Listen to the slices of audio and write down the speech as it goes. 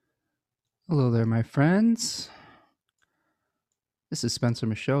Hello there, my friends. This is Spencer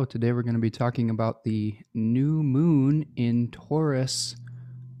Michaud. Today we're going to be talking about the new moon in Taurus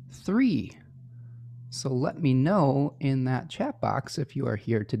 3. So let me know in that chat box if you are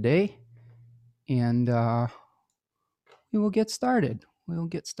here today, and we will get started. We'll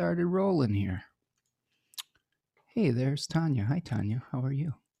get started rolling here. Hey, there's Tanya. Hi, Tanya. How are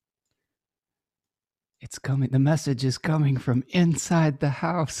you? It's coming. The message is coming from inside the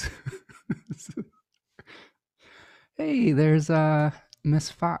house. Hey, there's Miss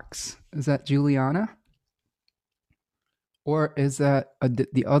Fox. Is that Juliana? Or is that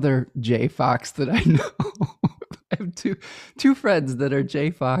the other J Fox that I know? I have two friends that are J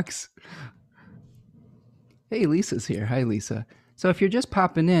Fox. Hey, Lisa's here. Hi, Lisa. So if you're just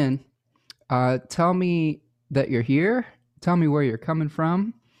popping in, tell me that you're here. Tell me where you're coming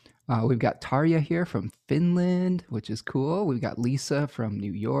from. We've got Tarja here from Finland, which is cool. We've got Lisa from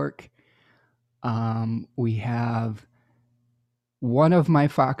New York. We have one of my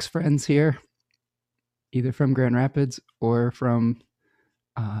Fox friends here, either from Grand Rapids or from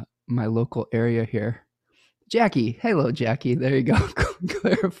my local area here. Jackie. Hello, Jackie. There you go.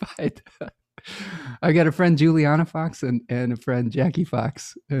 Clarified. I got a friend, Juliana Fox, and a friend, Jackie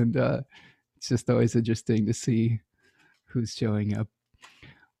Fox. And it's just always interesting to see who's showing up.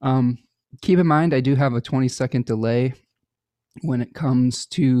 Keep in mind, I do have a 20-second delay when it comes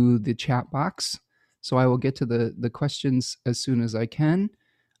to the chat box. So I will get to the questions as soon as I can.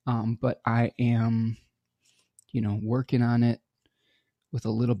 But I am, working on it with a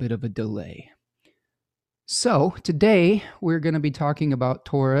little bit of a delay. So today we're going to be talking about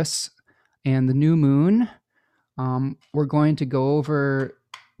Taurus and the new moon. We're going to go over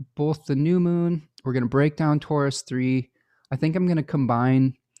both the new moon. We're going to break down Taurus 3. I think I'm going to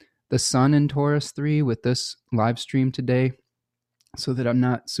combine the sun in Taurus 3 with this live stream today so that I'm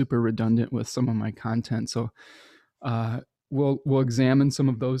not super redundant with some of my content. So we'll examine some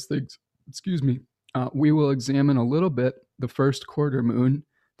of those things. Excuse me. We will examine a little bit the first quarter moon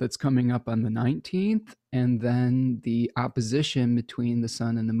that's coming up on the 19th, and then the opposition between the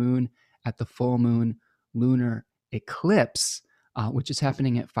sun and the moon at the full moon lunar eclipse, which is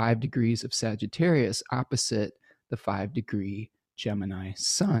happening at 5 degrees of Sagittarius, opposite the 5-degree Gemini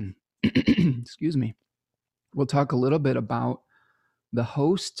sun. Excuse me. We'll talk a little bit about the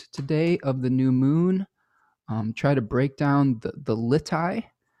host today of the new moon, try to break down the Litai,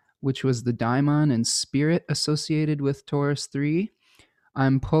 which was the daimon and spirit associated with Taurus 3.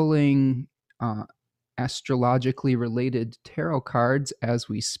 I'm pulling astrologically related tarot cards as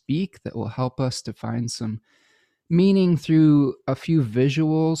we speak that will help us to find some meaning through a few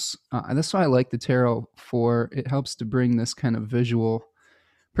visuals. That's why I like the tarot for. It helps to bring this kind of visual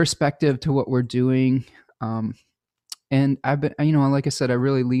perspective to what we're doing. And I've been, like I said, I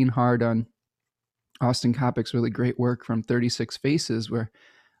really lean hard on Austin Coppock's really great work from 36 Faces, where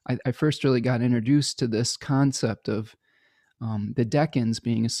I first really got introduced to this concept of the decans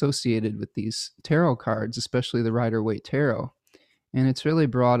being associated with these tarot cards, especially the Rider-Waite Tarot. And it's really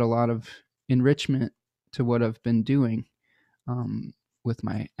brought a lot of enrichment to what I've been doing with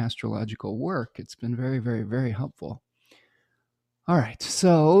my astrological work. It's been very, very, very helpful. All right,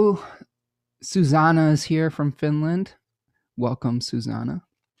 so Susanna is here from Finland. Welcome, Susanna.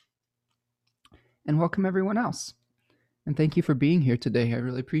 And welcome everyone else. And thank you for being here today. I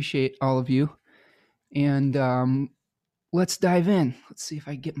really appreciate all of you. And let's dive in. Let's see if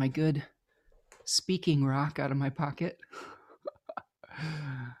I get my good speaking rock out of my pocket.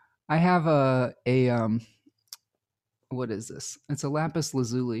 I have a what is this? It's a lapis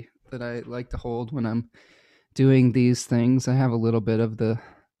lazuli that I like to hold when I'm doing these things. I have a little bit of the,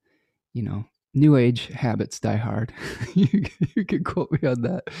 New Age habits die hard. You can quote me on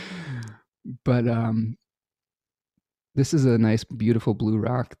that. But this is a nice, beautiful blue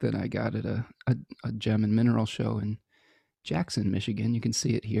rock that I got at a gem and mineral show in Jackson, Michigan. You can see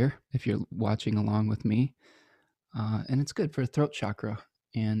it here if you're watching along with me. And it's good for throat chakra.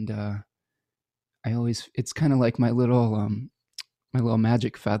 And it's kind of like my little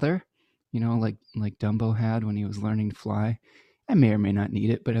magic feather, like Dumbo had when he was learning to fly. I may or may not need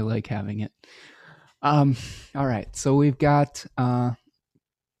it, but I like having it. All right. So we've got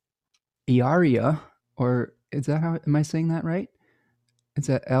Ilaria, or is that how, am I saying that right? It's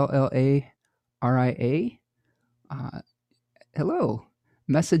a Llaria. Hello.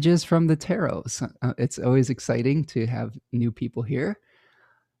 Messages from the tarot. It's always exciting to have new people here.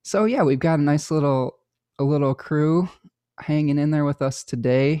 So yeah, we've got a little crew hanging in there with us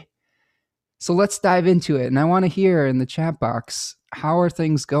today. So let's dive into it. And I want to hear in the chat box, how are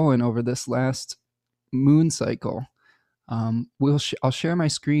things going over this last moon cycle? I'll share my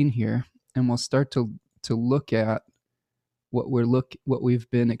screen here. and we'll start to look at what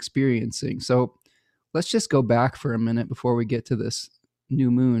we've been experiencing. So let's just go back for a minute before we get to this new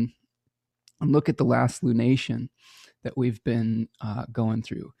moon and look at the last lunation that we've been going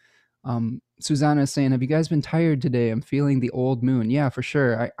through. Susanna is saying, have you guys been tired today? I'm feeling the old moon. Yeah, for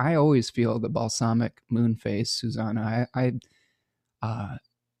sure. I always feel the balsamic moon phase, Susanna. I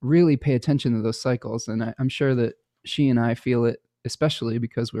really pay attention to those cycles, and I'm sure that she and I feel it, especially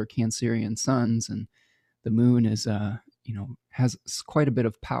because we're Cancerian suns, and the moon is, has quite a bit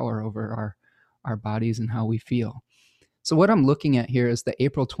of power over our bodies and how we feel. So what I'm looking at here is the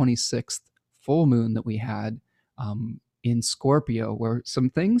April 26th full moon that we had in Scorpio, where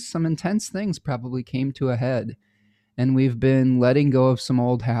some intense things probably came to a head. And we've been letting go of some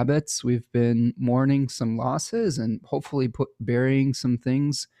old habits. We've been mourning some losses and hopefully burying some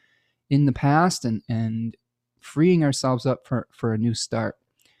things in the past and freeing ourselves up for a new start.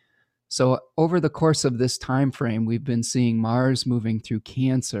 So over the course of this time frame, we've been seeing Mars moving through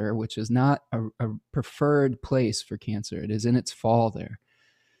Cancer, which is not a preferred place for Cancer. It is in its fall there.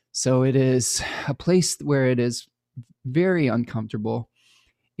 So it is a place where it is very uncomfortable.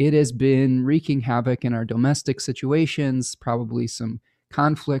 It has been wreaking havoc in our domestic situations, probably some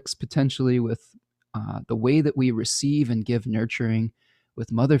conflicts potentially with the way that we receive and give nurturing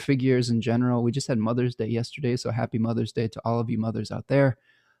with mother figures in general. We just had Mother's Day yesterday, so happy Mother's Day to all of you mothers out there.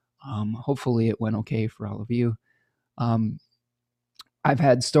 Hopefully it went okay for all of you. I've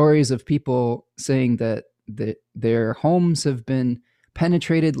had stories of people saying that their homes have been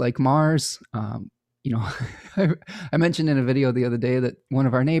penetrated like Mars. I mentioned in a video the other day that one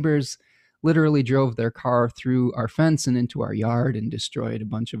of our neighbors literally drove their car through our fence and into our yard and destroyed a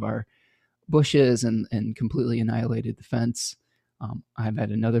bunch of our bushes and completely annihilated the fence. I've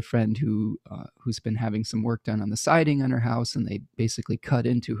had another friend who's been having some work done on the siding on her house, and they basically cut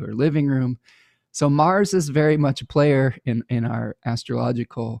into her living room. So Mars is very much a player in our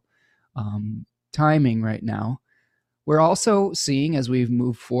astrological timing right now. We're also seeing, as we've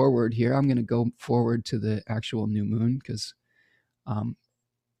moved forward here, I'm going to go forward to the actual new moon because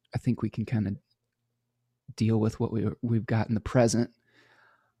I think we can kind of deal with what we've got in the present.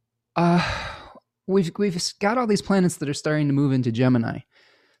 We've got all these planets that are starting to move into Gemini.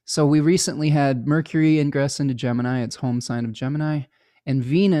 So we recently had Mercury ingress into Gemini, its home sign of Gemini, and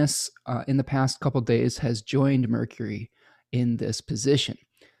Venus in the past couple of days has joined Mercury in this position.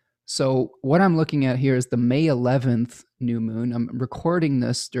 So what I'm looking at here is the May 11th new moon. I'm recording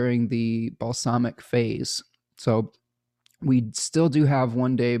this during the balsamic phase. So we still do have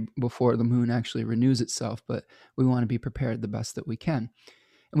one day before the moon actually renews itself, but we want to be prepared the best that we can.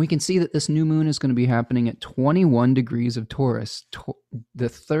 And we can see that this new moon is going to be happening at 21 degrees of Taurus, the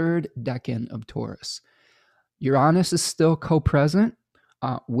third decan of Taurus. Uranus is still co-present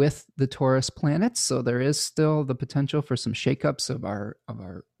with the Taurus planets, so there is still the potential for some shakeups of our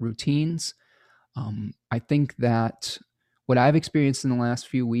routines. I think that what I've experienced in the last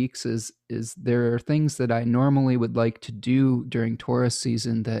few weeks is there are things that I normally would like to do during Taurus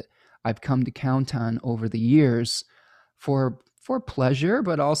season that I've come to count on over the years for pleasure,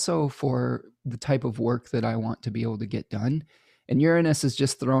 but also for the type of work that I want to be able to get done. And Uranus has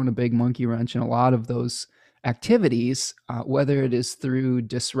just thrown a big monkey wrench in a lot of those activities, whether it is through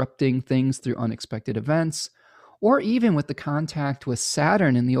disrupting things through unexpected events, or even with the contact with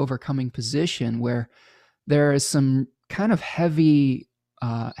Saturn in the overcoming position, where there is some kind of heavy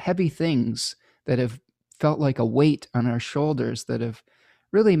things that have felt like a weight on our shoulders that have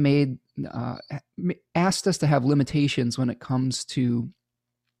really asked us to have limitations when it comes to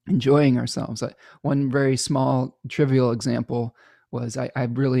enjoying ourselves. One very small, trivial example was I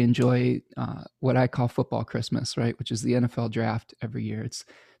really enjoy what I call football Christmas, right? Which is the NFL draft every year. It's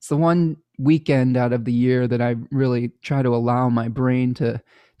the one weekend out of the year that I really try to allow my brain to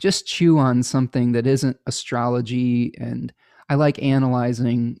just chew on something that isn't astrology. And I like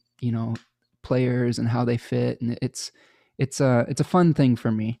analyzing, players and how they fit. And it's a fun thing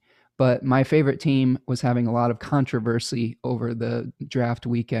for me. But my favorite team was having a lot of controversy over the draft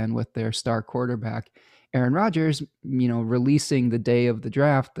weekend with their star quarterback, Aaron Rodgers, releasing the day of the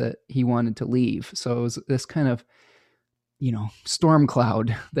draft that he wanted to leave. So it was this kind of, storm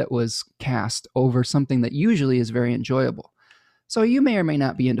cloud that was cast over something that usually is very enjoyable. So you may or may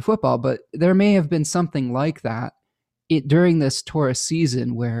not be into football, but there may have been something like that during this Taurus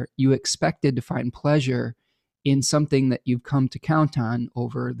season where you expected to find pleasure in something that you've come to count on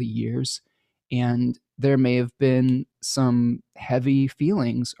over the years. And there may have been some heavy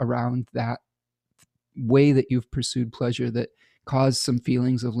feelings around that way that you've pursued pleasure that caused some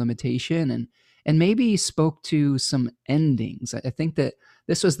feelings of limitation and maybe spoke to some endings. I think that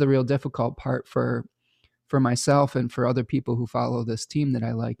this was the real difficult part for myself and for other people who follow this team that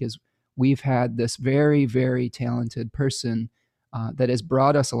I like, is we've had this very, very talented person that has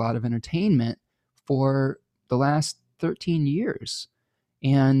brought us a lot of entertainment for the last 13 years.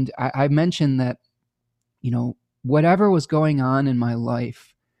 And I mentioned that, whatever was going on in my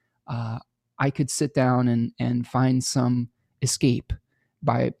life, I could sit down and find some escape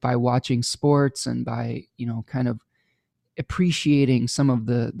by watching sports and by, kind of appreciating some of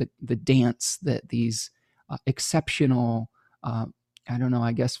the dance that these exceptional, I don't know,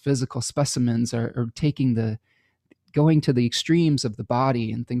 I guess physical specimens are going to the extremes of the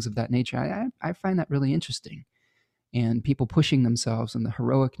body and things of that nature. I find that really interesting. And people pushing themselves and the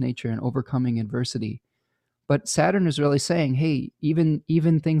heroic nature and overcoming adversity. But Saturn is really saying, hey, even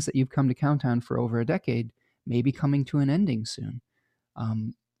things that you've come to count on for over a decade may be coming to an ending soon.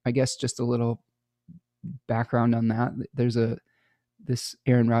 I guess just a little background on that. This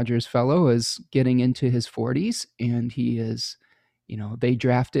Aaron Rodgers fellow is getting into his 40s, and he is, they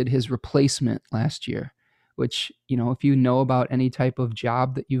drafted his replacement last year, which, if you know about any type of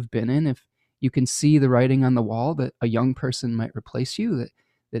job that you've been in, if you can see the writing on the wall that a young person might replace you,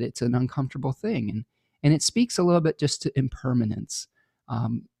 that it's an uncomfortable thing. And it speaks a little bit just to impermanence.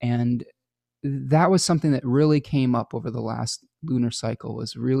 And that was something that really came up over the last lunar cycle,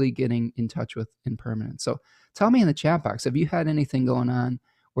 was really getting in touch with impermanence. So tell me in the chat box, have you had anything going on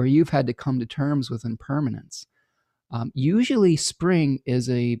where you've had to come to terms with impermanence? Usually spring is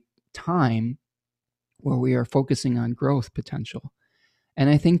a time where we are focusing on growth potential. And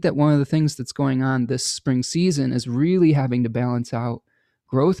I think that one of the things that's going on this spring season is really having to balance out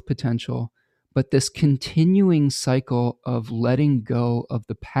growth potential, but this continuing cycle of letting go of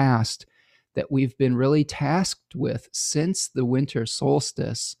the past that we've been really tasked with since the winter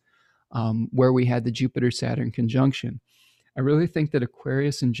solstice, where we had the Jupiter-Saturn conjunction. I really think that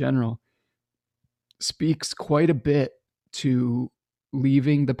Aquarius in general speaks quite a bit to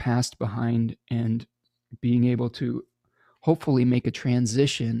leaving the past behind and being able to hopefully make a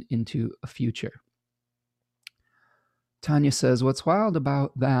transition into a future. Tanya says, what's wild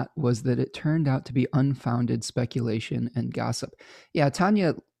about that was that it turned out to be unfounded speculation and gossip. Yeah,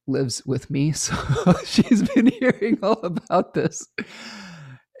 Tanya lives with me, so she's been hearing all about this.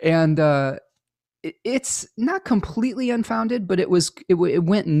 And it's not completely unfounded, but it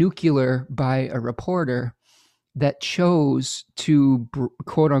went nuclear by a reporter that chose to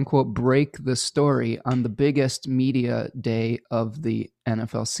quote unquote break the story on the biggest media day of the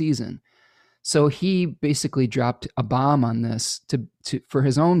NFL season. So he basically dropped a bomb on this to for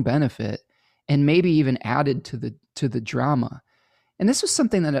his own benefit, and maybe even added to the drama. And this was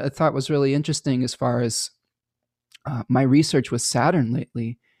something that I thought was really interesting as far as my research with Saturn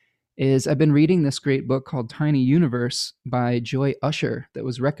lately. Is I've been reading this great book called Tiny Universe by Joy Usher that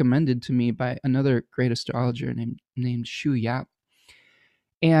was recommended to me by another great astrologer named Shu Yap.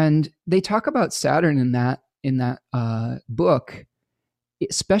 And they talk about Saturn in that book,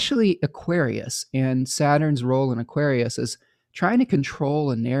 especially Aquarius, and Saturn's role in Aquarius is trying to control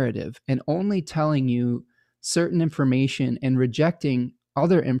a narrative and only telling you certain information and rejecting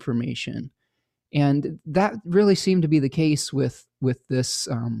other information. And that really seemed to be the case with this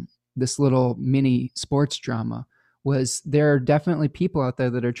this little mini sports drama. Was there are definitely people out there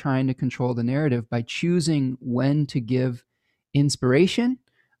that are trying to control the narrative by choosing when to give inspiration,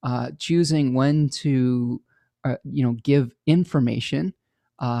 choosing when to give information,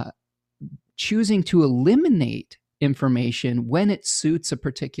 choosing to eliminate information when it suits a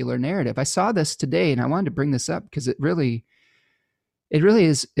particular narrative. I saw this today, and I wanted to bring this up because it really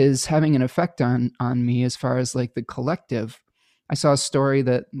is having an effect on me as far as like the collective. I saw a story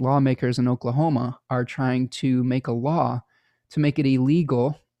that lawmakers in Oklahoma are trying to make a law to make it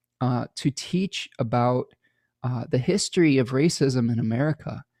illegal to teach about the history of racism in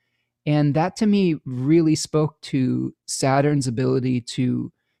America. And that to me really spoke to Saturn's ability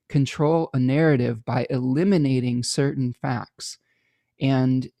to control a narrative by eliminating certain facts.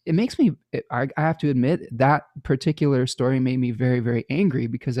 And it makes me, I have to admit, that particular story made me very, very angry,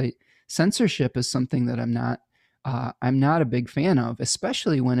 because censorship is something that I'm not a big fan of,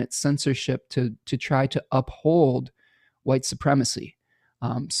 especially when it's censorship to try to uphold white supremacy.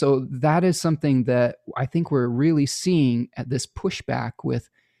 So that is something that I think we're really seeing at this pushback with,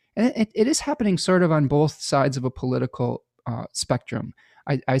 and it is happening sort of on both sides of a political spectrum.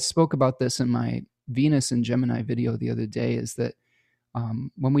 I spoke about this in my Venus and Gemini video the other day, is that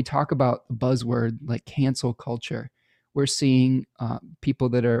when we talk about the buzzword like cancel culture, we're seeing people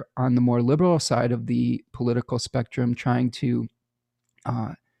that are on the more liberal side of the political spectrum trying to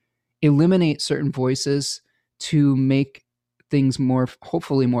eliminate certain voices to make things more,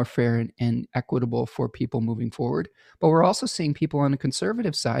 hopefully more fair and equitable for people moving forward. But we're also seeing people on the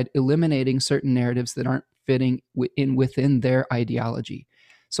conservative side eliminating certain narratives that aren't fitting within their ideology.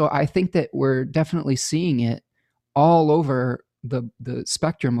 So I think that we're definitely seeing it all over the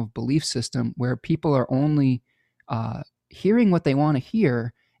spectrum of belief system, where people are only hearing what they want to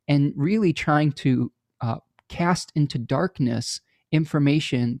hear and really trying to cast into darkness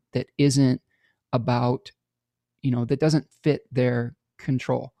information that isn't about, that doesn't fit their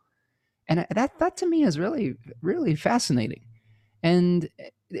control. And that to me is really, really fascinating. And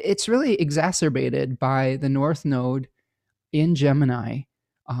it's really exacerbated by the North Node in Gemini,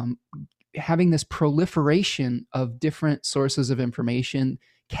 um, having this proliferation of different sources of information,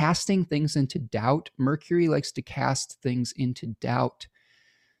 casting things into doubt. Mercury likes to cast things into doubt.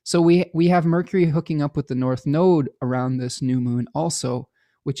 So we have Mercury hooking up with the North Node around this new moon also,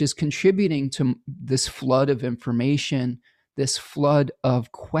 which is contributing to this flood of information, this flood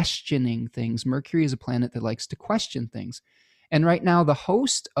of questioning things. Mercury is a planet that likes to question things. And right now, the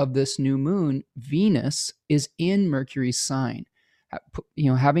host of this new moon, Venus, is in Mercury's sign,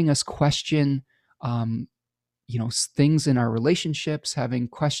 having us question, things in our relationships, having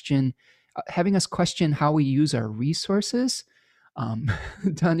us question how we use our resources.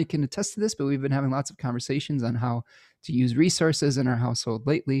 Tanya can attest to this, but we've been having lots of conversations on how to use resources in our household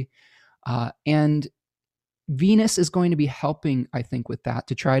lately. And Venus is going to be helping, I think, with that,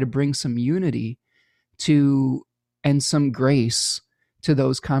 to try to bring some unity and some grace to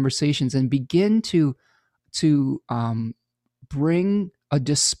those conversations, and begin to bring a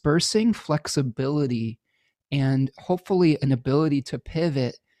dispersing flexibility and hopefully an ability to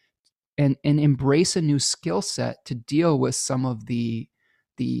pivot and embrace a new skill set to deal with some of the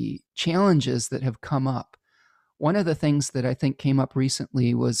challenges that have come up. One of the things that I think came up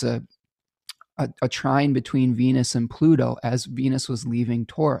recently was a trine between Venus and Pluto as Venus was leaving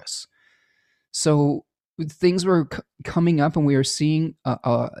Taurus. So things were coming up, and we were seeing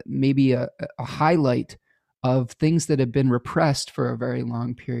maybe a highlight of things that have been repressed for a very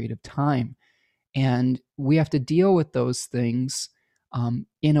long period of time. And we have to deal with those things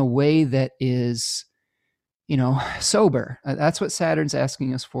in a way that is, sober. That's what Saturn's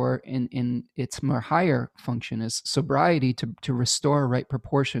asking us for in its more higher function, is sobriety to restore right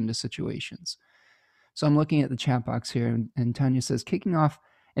proportion to situations. So I'm looking at the chat box here, and Tanya says, kicking off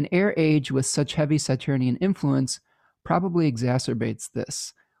an air age with such heavy Saturnian influence probably exacerbates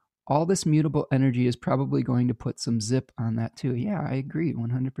this. All this mutable energy is probably going to put some zip on that too. Yeah, I agree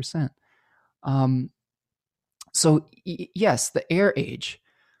 100%. So yes, the air age,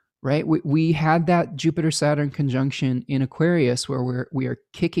 right? We had that Jupiter-Saturn conjunction in Aquarius, where we are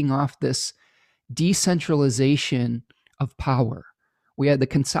kicking off this decentralization of power. We had the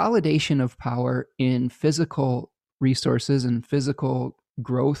consolidation of power in physical resources and physical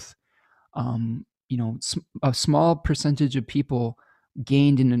growth. A small percentage of people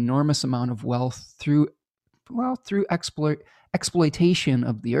gained an enormous amount of wealth through exploitation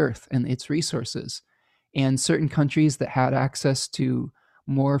of the earth and its resources. And certain countries that had access to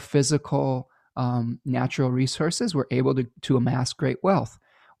more physical, natural resources were able to amass great wealth,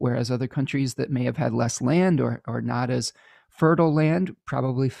 whereas other countries that may have had less land or not as fertile land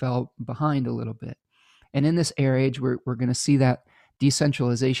probably fell behind a little bit. And in this air age, we're going to see that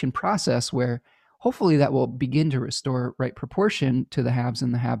decentralization process, where hopefully that will begin to restore right proportion to the haves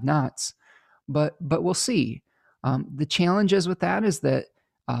and the have-nots. But we'll see. The challenges with that is that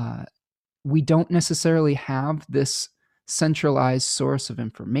we don't necessarily have this centralized source of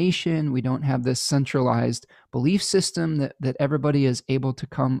information. We don't have this centralized belief system that everybody is able to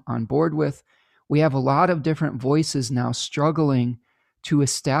come on board with. We have a lot of different voices now struggling to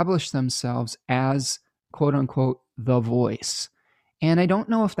establish themselves as, quote unquote, the voice. And I don't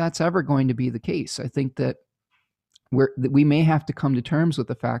know if that's ever going to be the case. I think that we may have to come to terms with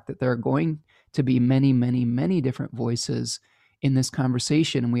the fact that there are going to be many, many, many different voices in this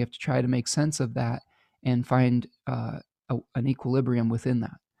conversation, and we have to try to make sense of that and find an equilibrium within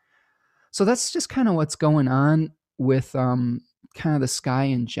that. So that's just kind of what's going on with kind of the sky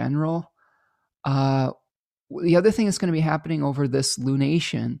in general. The other thing that's going to be happening over this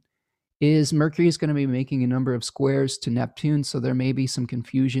lunation is Mercury is going to be making a number of squares to Neptune, so there may be some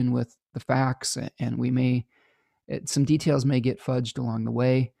confusion with the facts, and some details may get fudged along the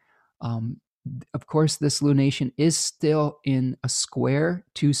way. Of course, this lunation is still in a square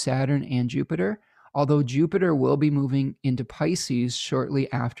to Saturn and Jupiter, although Jupiter will be moving into Pisces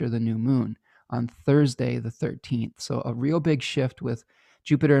shortly after the new moon on Thursday the 13th. So a real big shift with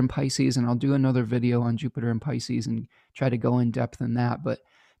Jupiter and Pisces, and I'll do another video on Jupiter and Pisces and try to go in depth in that. But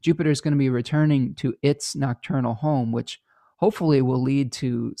Jupiter is going to be returning to its nocturnal home, which hopefully will lead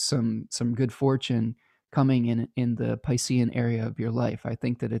to some good fortune coming in the Piscean area of your life. I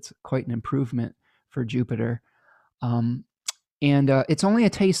think that it's quite an improvement for Jupiter. Um, and it's only a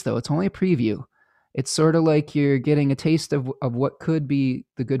taste, though. It's only a preview. It's sort of like you're getting a taste of what could be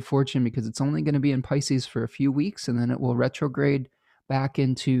the good fortune, because it's only going to be in Pisces for a few weeks, and then it will retrograde back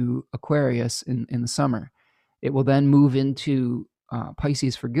into Aquarius in the summer. It will then move into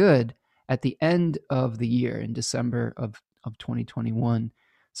Pisces for good at the end of the year in December of 2021.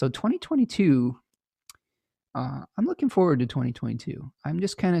 So 2022, I'm looking forward to 2022. I'm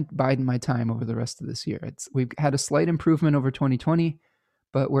just kind of biding my time over the rest of this year. We've had a slight improvement over 2020,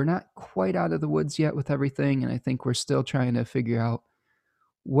 but we're not quite out of the woods yet with everything. And I think we're still trying to figure out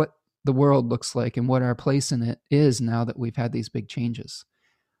what the world looks like and what our place in it is now that we've had these big changes.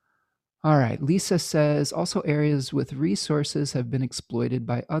 All right. Lisa says, also areas with resources have been exploited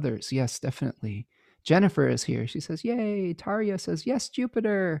by others. Yes, definitely. Jennifer is here. She says, yay. Tarya says, yes,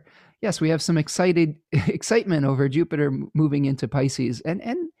 Jupiter. Yes, we have some excitement over Jupiter moving into Pisces, and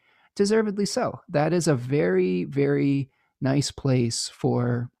deservedly so. That is a very, very nice place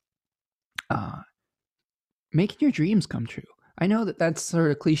for making your dreams come true. I know that that's sort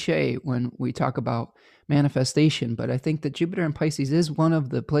of cliche when we talk about manifestation, but I think that Jupiter in Pisces is one of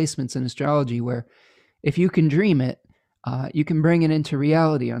the placements in astrology where if you can dream it, you can bring it into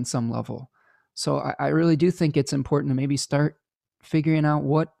reality on some level. So I really do think it's important to maybe start figuring out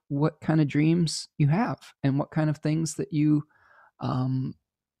what kind of dreams you have and what kind of things that you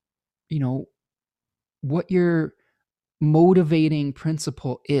know, what your motivating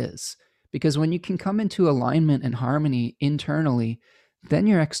principle is. Because when you can come into alignment and harmony internally, then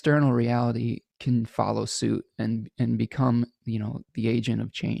your external reality can follow suit and become, the agent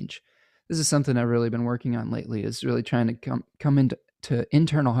of change. This is something I've really been working on lately, is really trying to come into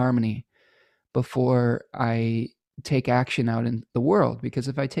internal harmony before I take action out in the world. Because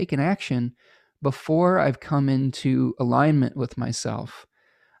if I take an action before I've come into alignment with myself,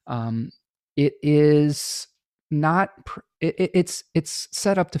 it is not, it's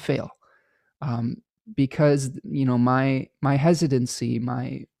set up to fail. Because my hesitancy,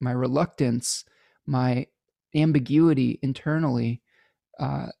 my reluctance, my ambiguity internally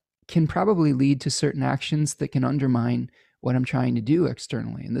can probably lead to certain actions that can undermine what I'm trying to do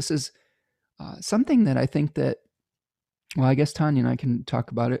externally. And this is something that I think that, well, I guess Tanya and I can talk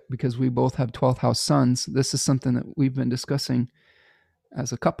about it because we both have 12th house suns. This is something that we've been discussing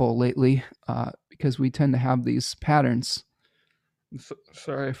as a couple lately, because we tend to have these patterns.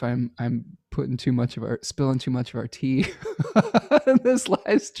 Sorry if I'm spilling too much of our tea in this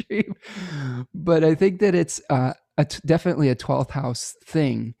live stream, but I think that it's definitely a 12th house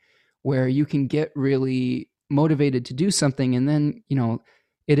thing where you can get really motivated to do something, and then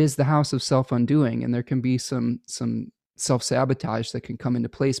it is the house of self undoing, and there can be some self sabotage that can come into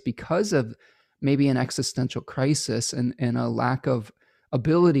place because of maybe an existential crisis and a lack of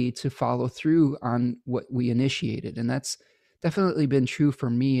ability to follow through on what we initiated, and that's definitely been true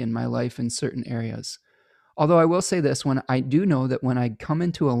for me in my life in certain areas. Although I will say this, when I do know that when I come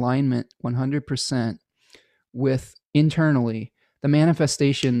into alignment 100% with internally, the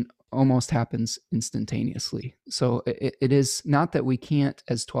manifestation almost happens instantaneously. So it is not that we can't,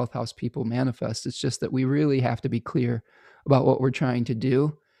 as 12th house people, manifest. It's just that we really have to be clear about what we're trying to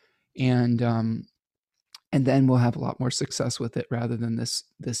do. And then we'll have a lot more success with it rather than this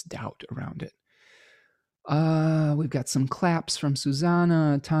doubt around it. We've got some claps from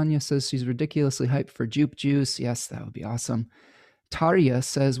Susanna. Tanya says she's ridiculously hyped for Jupe Juice. Yes, that would be awesome. Tarya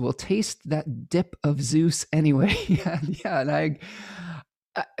says, we'll taste that dip of Zeus anyway. yeah, and I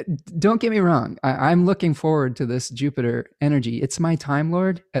don't get me wrong. I'm looking forward to this Jupiter energy. It's my Time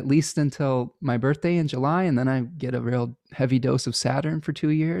Lord, at least until my birthday in July, and then I get a real heavy dose of Saturn for 2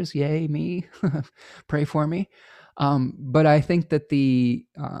 years. Yay, me. Pray for me. But I think that the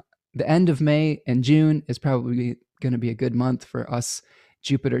end of May and June is probably going to be a good month for us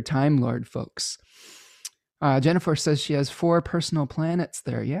Jupiter Time Lord folks. Jennifer says she has 4 personal planets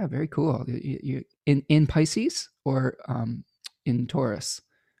there. Yeah, very cool. You in Pisces or in Taurus?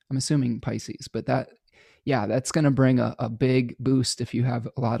 I'm assuming Pisces, but that's going to bring a big boost if you have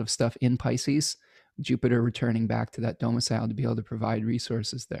a lot of stuff in Pisces. Jupiter returning back to that domicile to be able to provide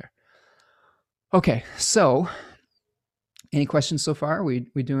resources there. Okay, so any questions so far? We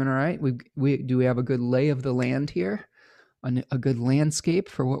doing all right? Do we have a good lay of the land here? A good landscape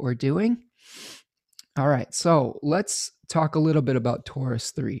for what we're doing? All right, so let's talk a little bit about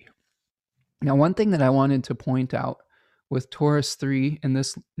Taurus 3. Now, one thing that I wanted to point out with Taurus 3 and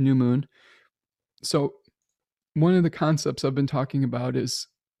this new moon, so one of the concepts I've been talking about is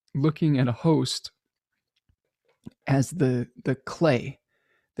looking at a host as the clay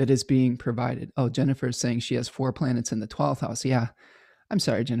that is being provided. Oh, Jennifer is saying she has 4 planets in the 12th house. Yeah. I'm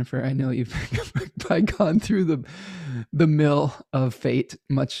sorry, Jennifer. I know you've gone through the mill of fate,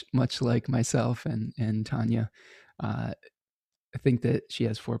 much like myself and Tanya. I think that she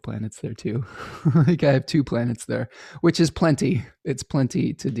has 4 planets there too. Like I have 2 planets there, which is plenty. It's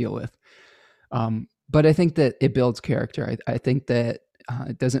plenty to deal with. But I think that it builds character. I think that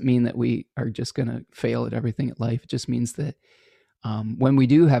it doesn't mean that we are just going to fail at everything at life. It just means that when we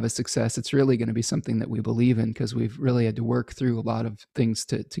do have a success, it's really going to be something that we believe in, because we've really had to work through a lot of things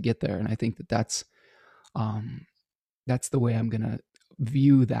to get there. And I think that that's the way I'm going to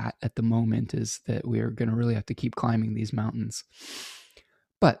view that at the moment, is that we're going to really have to keep climbing these mountains.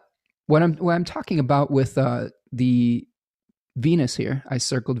 But what I'm talking about with the Venus here, I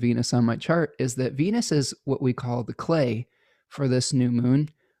circled Venus on my chart, is that Venus is what we call the clay for this new moon,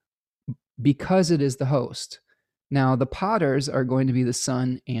 because it is the host. Now, the potters are going to be the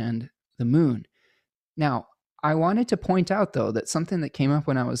sun and the moon. Now, I wanted to point out, though, that something that came up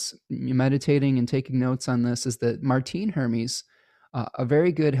when I was meditating and taking notes on this is that Martin Hermes, a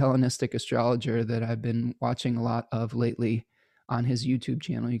very good Hellenistic astrologer that I've been watching a lot of lately on his YouTube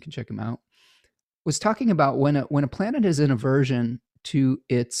channel, you can check him out, was talking about when a planet is in aversion to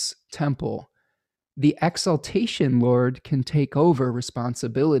its temple, the exaltation lord can take over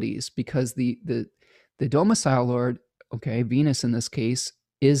responsibilities, because the domicile lord, okay, Venus in this case,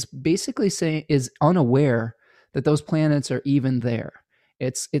 is basically saying, is unaware that those planets are even there.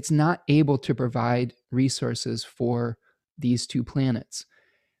 It's not able to provide resources for these 2 planets.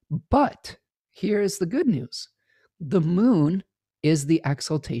 But here is the good news. The moon is the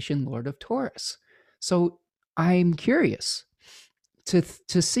exaltation lord of Taurus. So I'm curious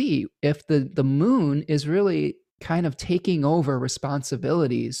to see if the moon is really kind of taking over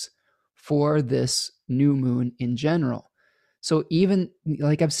responsibilities for this new moon in general. So even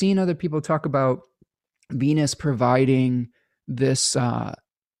like I've seen other people talk about Venus providing this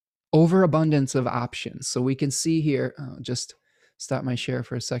overabundance of options. So we can see here, just stop my share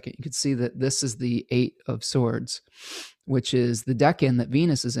for a second. You can see that this is the 8 of Swords, which is the decan that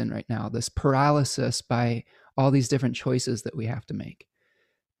Venus is in right now, this paralysis by all these different choices that we have to make.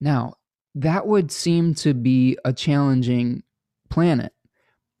 Now, that would seem to be a challenging planet,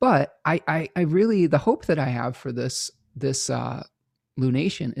 but I really, the hope that I have for this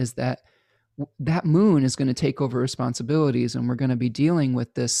lunation is that that moon is going to take over responsibilities, and we're going to be dealing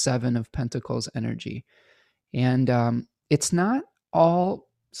with this 7 of Pentacles energy. And it's not all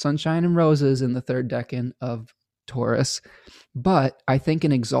sunshine and roses in the 3rd decan of Taurus, but I think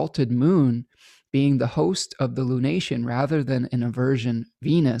an exalted moon being the host of the lunation rather than an aversion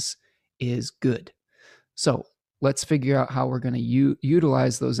Venus is good. So let's figure out how we're going to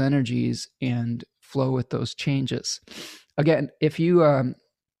utilize those energies and flow with those changes. Again, if you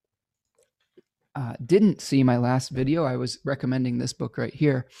didn't see my last video, I was recommending this book right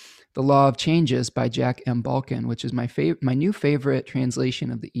here, The Law of Changes by Jack M. Balkin, which is my new favorite translation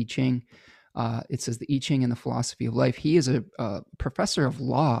of the I Ching. It says the I Ching and the Philosophy of Life. He is a professor of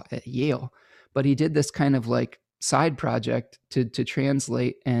law at Yale, but he did this kind of like side project to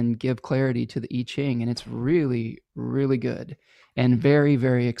translate and give clarity to the I Ching, and it's really, really good and very,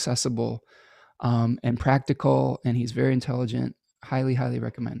 very accessible and practical, and he's very intelligent. Highly, highly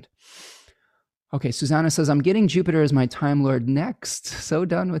recommend. Okay, Susanna says, I'm getting Jupiter as my Time Lord next. So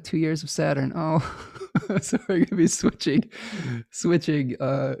done with 2 years of Saturn. Oh, so we're going to be switching,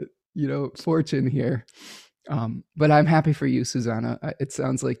 fortune here. But I'm happy for you, Susanna. It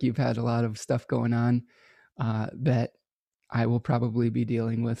sounds like you've had a lot of stuff going on that I will probably be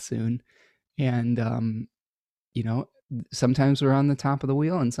dealing with soon. And, sometimes we're on the top of the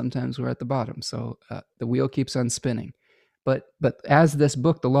wheel and sometimes we're at the bottom. So the wheel keeps on spinning. But as this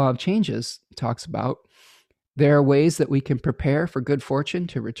book, The Law of Changes, talks about, there are ways that we can prepare for good fortune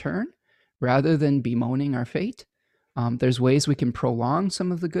to return rather than bemoaning our fate. There's ways we can prolong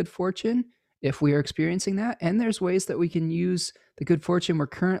some of the good fortune if we are experiencing that. And there's ways that we can use the good fortune we're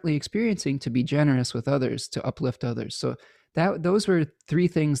currently experiencing to be generous with others, to uplift others. So those were 3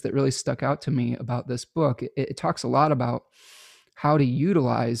 things that really stuck out to me about this book. It talks a lot about how to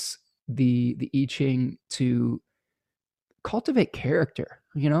utilize the I Ching to cultivate character.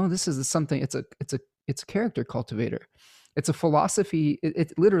 This is something, it's a character cultivator. It's a philosophy.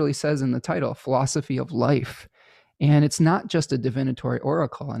 It literally says in the title, philosophy of life. And it's not just a divinatory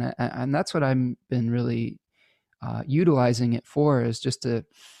oracle. And that's what I've been really utilizing it for, is just to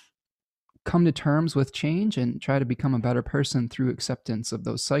come to terms with change and try to become a better person through acceptance of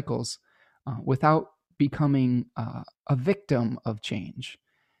those cycles without becoming a victim of change.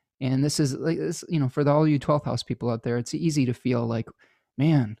 And this is like this, for all you 12th house people out there, it's easy to feel like,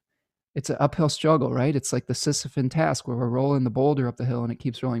 man, it's an uphill struggle, right? It's like the Sisyphean task where we're rolling the boulder up the hill and it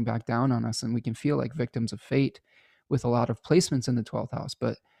keeps rolling back down on us, and we can feel like victims of fate with a lot of placements in the 12th house.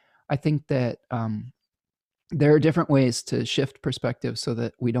 But I think that there are different ways to shift perspective so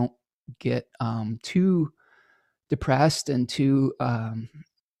that we don't get too depressed and too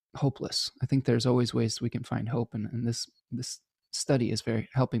hopeless. I think there's always ways we can find hope, and this study is very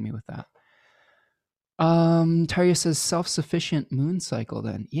helping me with that. Tarya says self-sufficient moon cycle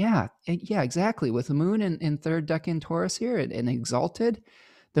then. Yeah, exactly. With the moon in third decan Taurus here and exalted,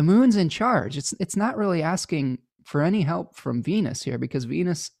 the moon's in charge. It's not really asking for any help from Venus here because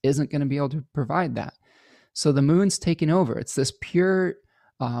Venus isn't going to be able to provide that. So the moon's taking over. It's this pure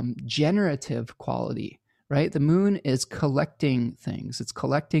generative quality, right? The moon is collecting things. It's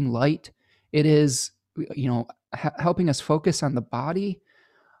collecting light. It is, helping us focus on the body.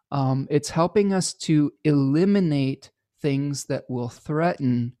 It's helping us to eliminate things that will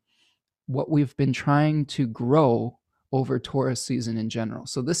threaten what we've been trying to grow over Taurus season in general.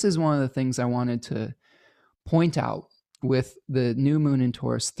 So this is one of the things I wanted to point out with the new moon in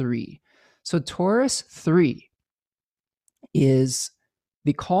Taurus 3. So Taurus 3 is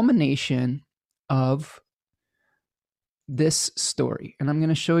the culmination of this story. And I'm going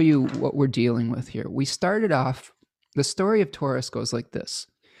to show you what we're dealing with here. We started off, the story of Taurus goes like this.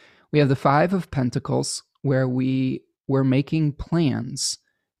 We have the Five of Pentacles, where we were making plans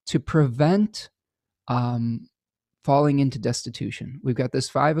to prevent falling into destitution. We've got this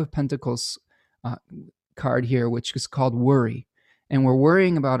Five of Pentacles card here, which is called worry. And we're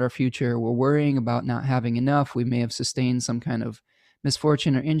worrying about our future. We're worrying about not having enough. We may have sustained some kind of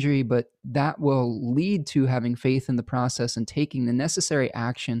misfortune or injury, but that will lead to having faith in the process and taking the necessary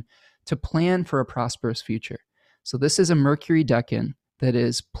action to plan for a prosperous future. So this is a Mercury decan that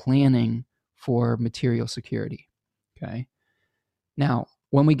is planning for material security. Okay. Now,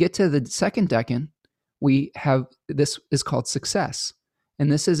 when we get to the second decan, we have, this is called success.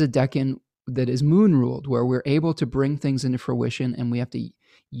 And this is a decan that is moon ruled, where we're able to bring things into fruition, and we have to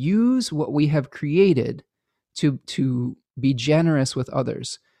use what we have created to be generous with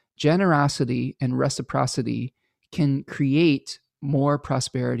others. Generosity and reciprocity can create more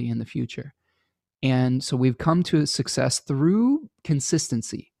prosperity in the future. And so we've come to success through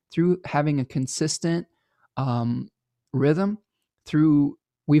consistency, through having a consistent rhythm, through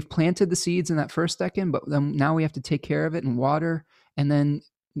we've planted the seeds in that first decan, but then now we have to take care of it and water, and then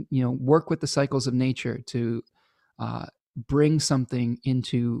work with the cycles of nature to bring something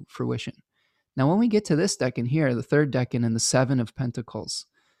into fruition. Now, when we get to this decan here, the third decan and the Seven of Pentacles,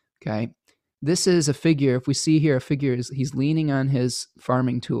 okay, this is a figure. If we see here, a figure is he's leaning on his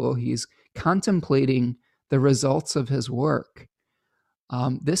farming tool. He's contemplating the results of his work.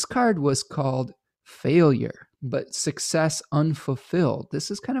 This card was called failure, but success unfulfilled. This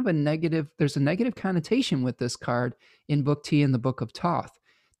is kind of a negative. There's a negative connotation with this card in Book T and the Book of Thoth.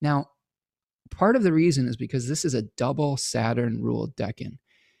 Now, part of the reason is because this is a double Saturn ruled decan.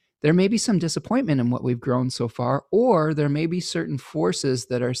 There may be some disappointment in what we've grown so far, or there may be certain forces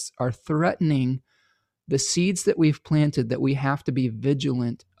that are threatening the seeds that we've planted that we have to be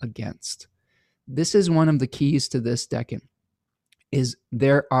vigilant against. This is one of the keys to this decan. Is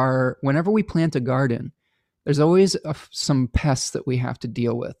whenever we plant a garden, there's always some pests that we have to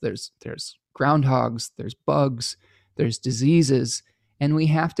deal with. There's groundhogs, there's bugs, there's diseases, and we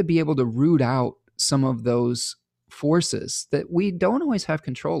have to be able to root out some of those forces that we don't always have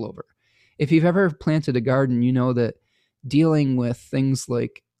control over. If you've ever planted a garden, you know that dealing with things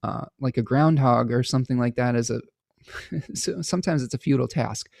like a groundhog or something like that is sometimes it's a futile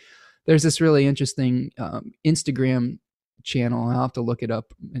task. There's this really interesting Instagram channel. I'll have to look it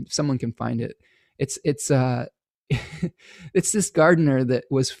up, and if someone can find it. It's it's this gardener that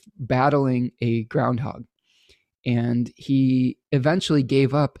was battling a groundhog, and he eventually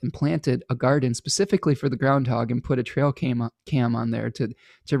gave up and planted a garden specifically for the groundhog and put a trail cam on there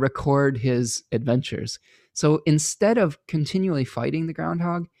to record his adventures. So instead of continually fighting the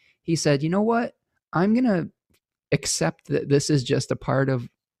groundhog, he said, you know what? I'm going to accept that this is just a part of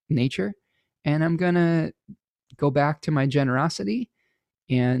nature, and I'm going to go back to my generosity,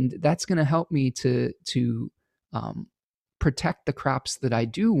 and that's going to help me to protect the crops that I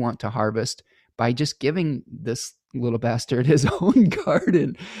do want to harvest by just giving this little bastard his own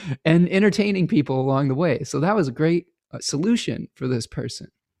garden and entertaining people along the way. So that was a great solution for this person,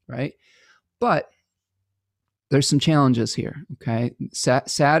 right? But there's some challenges here, okay?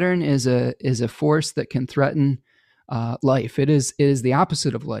 Saturn is a force that can threaten life. It is the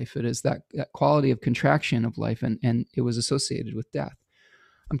opposite of life. It is that quality of contraction of life, and it was associated with death.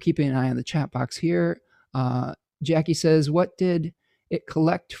 I'm keeping an eye on the chat box here. Jackie says, what did it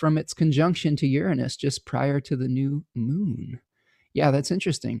collect from its conjunction to Uranus just prior to the new moon? Yeah, that's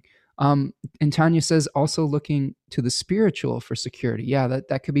interesting. And Tanya says, also looking to the spiritual for security. Yeah,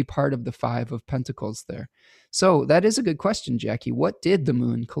 that could be part of the Five of Pentacles there. So that is a good question, Jackie. What did the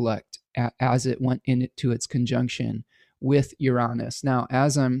moon collect as it went into its conjunction with Uranus? Now,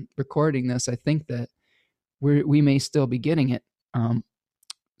 as I'm recording this, I think that we may still be getting it.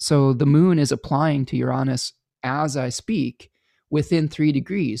 So the moon is applying to Uranus as I speak within 3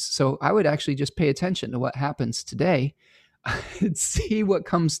 degrees. So I would actually just pay attention to what happens today and see what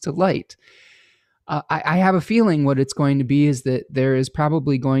comes to light. I have a feeling what it's going to be is that there is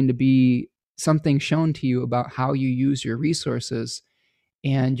probably going to be something shown to you about how you use your resources,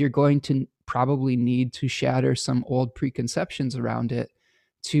 and you're going to probably need to shatter some old preconceptions around it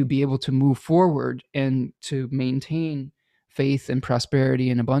to be able to move forward and to maintain faith and prosperity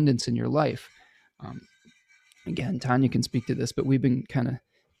and abundance in your life. Again, Tanya can speak to this, but we've been kind of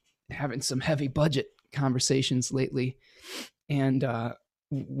having some heavy budget conversations lately, and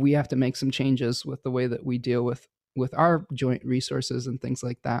we have to make some changes with the way that we deal with our joint resources and things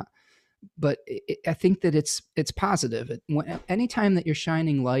like that. But I think that it's positive. Anytime that you're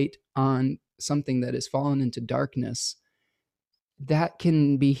shining light on something that has fallen into darkness, that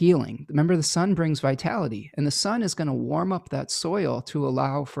can be healing. Remember, the sun brings vitality, and the sun is going to warm up that soil to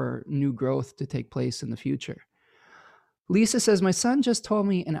allow for new growth to take place in the future. Lisa says, my son just told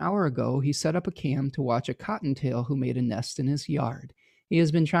me an hour ago he set up a cam to watch a cottontail who made a nest in his yard. He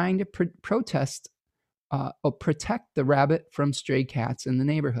has been trying to protect the rabbit from stray cats in the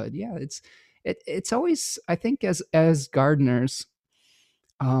neighborhood. Yeah, it's always, I think, as gardeners,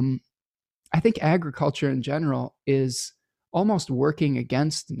 I think agriculture in general is almost working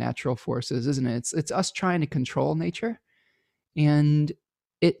against natural forces, isn't it? It's us trying to control nature, and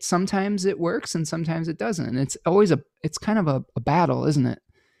sometimes it works and sometimes it doesn't. And it's kind of a battle, isn't it?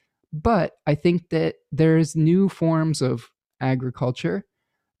 But I think that there's new forms of agriculture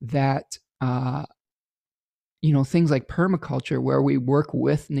that things like permaculture, where we work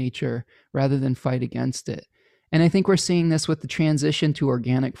with nature rather than fight against it. And I think we're seeing this with the transition to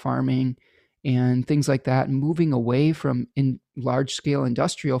organic farming and things like that, moving away from large-scale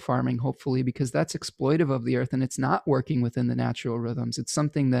industrial farming, hopefully, because that's exploitive of the earth and it's not working within the natural rhythms. It's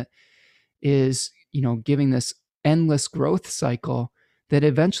something that is, giving this endless growth cycle that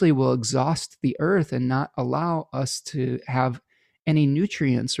eventually will exhaust the earth and not allow us to have any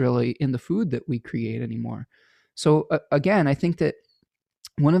nutrients really in the food that we create anymore. So again, I think that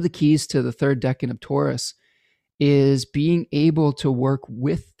one of the keys to the third decan of Taurus is being able to work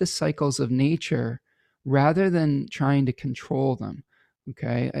with the cycles of nature rather than trying to control them.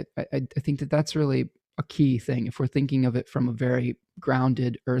 Okay, I think that that's really a key thing if we're thinking of it from a very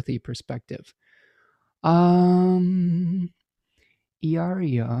grounded, earthy perspective. Iaria,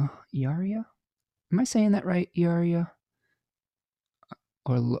 am I saying that right? Iaria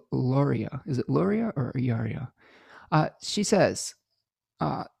or Loria? Is it Loria or Iaria? She says,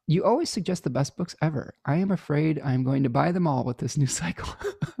 you always suggest the best books ever. I am afraid I'm going to buy them all with this new cycle.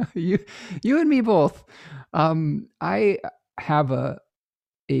 you and me both. I have a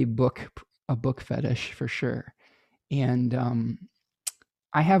book fetish for sure. And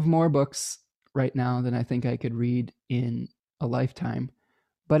I have more books right now than I think I could read in a lifetime.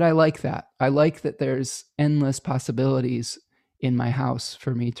 But I like that. I like that there's endless possibilities in my house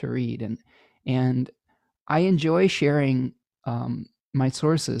for me to read. And I enjoy sharing my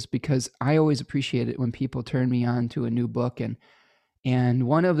sources because I always appreciate it when people turn me on to a new book. And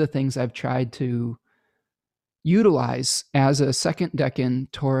one of the things I've tried to utilize as a second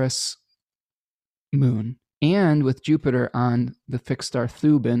decan Taurus moon, and with Jupiter on the fixed star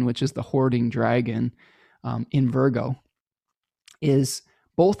Thuban, which is the hoarding dragon in Virgo, is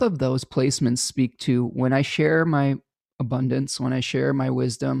both of those placements speak to when I share my abundance, when I share my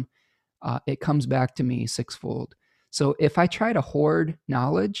wisdom, it comes back to me sixfold. So if I try to hoard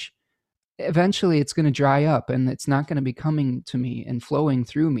knowledge, eventually it's going to dry up and it's not going to be coming to me and flowing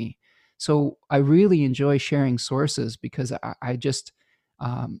through me. So I really enjoy sharing sources because I just,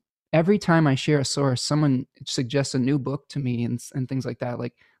 every time I share a source, someone suggests a new book to me and things like that.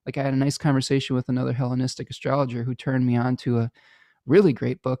 Like I had a nice conversation with another Hellenistic astrologer who turned me on to a really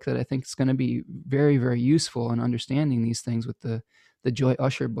great book that I think is going to be very, very useful in understanding these things with the Joy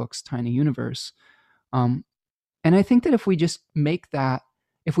Usher books, Tiny Universe. And I think that if we just make that,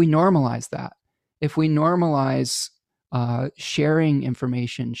 if we normalize that, if we normalize sharing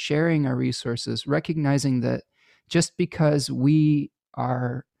information, sharing our resources, recognizing that just because we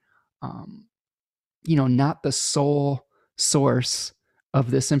are, not the sole source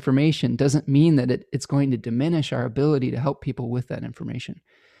of this information doesn't mean that it's going to diminish our ability to help people with that information.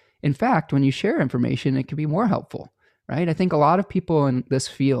 In fact, when you share information, it can be more helpful, right? I think a lot of people in this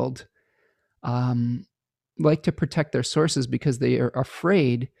field like to protect their sources because they are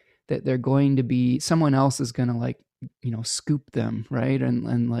afraid that they're going to be, someone else is going to like, scoop them, right?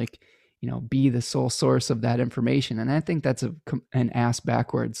 And like, be the sole source of that information. And I think that's an ass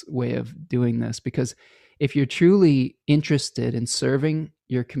backwards way of doing this, because if you're truly interested in serving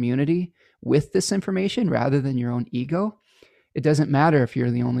your community with this information rather than your own ego, it doesn't matter if you're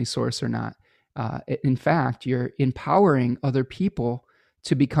the only source or not. In fact, you're empowering other people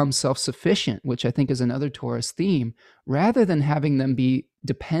to become self-sufficient, which I think is another Taurus theme, rather than having them be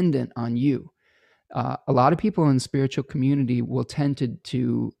dependent on you. A lot of people in the spiritual community will tend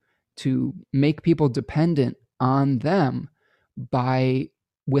to make people dependent on them by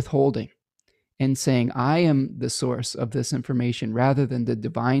withholding and saying, I am the source of this information, rather than the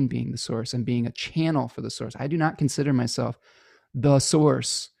divine being the source and being a channel for the source. I do not consider myself the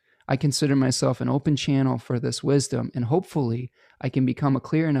source. I consider myself an open channel for this wisdom, and hopefully I can become a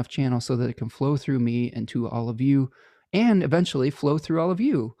clear enough channel so that it can flow through me and to all of you, and eventually flow through all of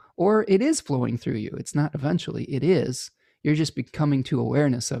you. Or it is flowing through you. It's not eventually, it is. You're just becoming to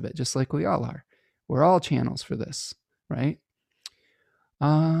awareness of it, just like we all are. We're all channels for this, right?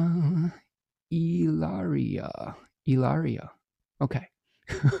 Ilaria. Okay.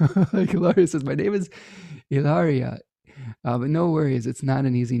 Ilaria says, my name is Ilaria. But no worries, it's not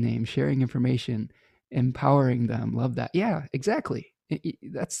an easy name. Sharing information, empowering them. Love that. Yeah, exactly.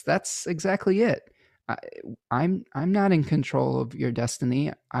 That's exactly it. I'm not in control of your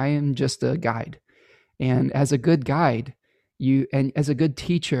destiny. I am just a guide. And as a good guide, and as a good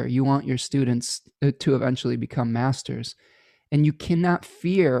teacher, you want your students to eventually become masters. And you cannot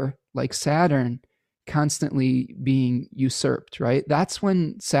fear, like Saturn, constantly being usurped, right? That's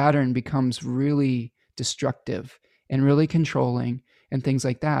when Saturn becomes really destructive and really controlling and things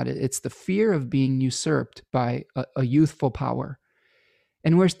like that. It's the fear of being usurped by a youthful power.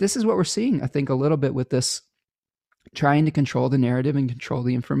 And this is what we're seeing, I think, a little bit with this trying to control the narrative and control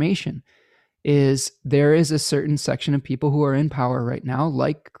the information, is there is a certain section of people who are in power right now,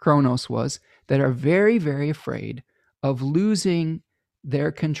 like Kronos was, that are very, very afraid of losing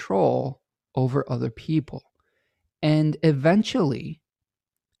their control over other people. And eventually,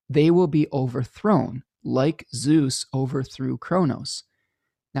 they will be overthrown, like Zeus overthrew Kronos.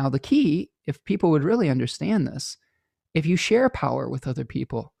 Now, the key, if people would really understand this, if you share power with other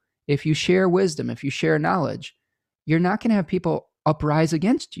people, if you share wisdom, if you share knowledge, you're not going to have people uprise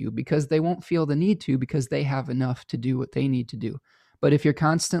against you because they won't feel the need to, because they have enough to do what they need to do. But if you're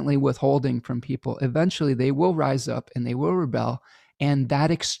constantly withholding from people, eventually they will rise up and they will rebel, and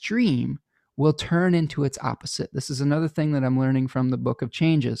that extreme will turn into its opposite. This is another thing that I'm learning from the Book of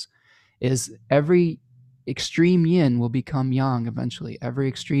Changes, is every extreme yin will become yang eventually. Every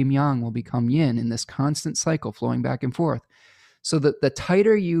extreme yang will become yin in this constant cycle flowing back and forth. So that the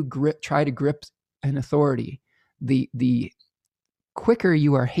tighter you try to grip an authority, the quicker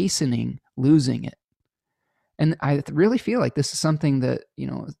you are hastening losing it. And I really feel like this is something that,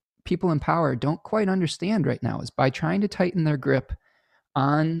 people in power don't quite understand right now, is by trying to tighten their grip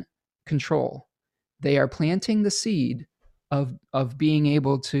on control, they are planting the seed of being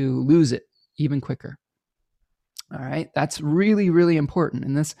able to lose it even quicker. All right. That's really, really important.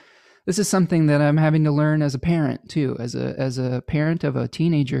 And this is something that I'm having to learn as a parent too, as a parent of a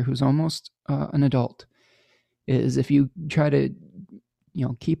teenager who's almost an adult, is if you try to,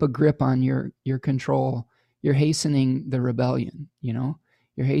 keep a grip on your control, you're hastening the rebellion, you're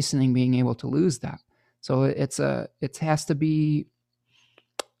hastening being able to lose that. So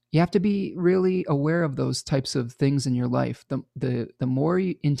you have to be really aware of those types of things in your life. The more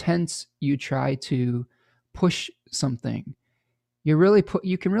intense you try to push something,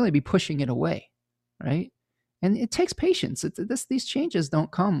 you can really be pushing it away, right? And it takes patience. These changes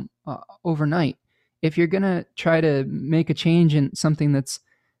don't come overnight. If you're gonna try to make a change in something that's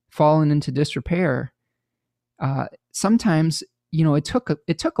fallen into disrepair, sometimes it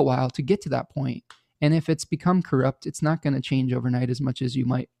took a while to get to that point. And if it's become corrupt, it's not going to change overnight as much as you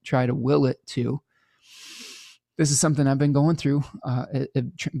might try to will it to. This is something I've been going through. I've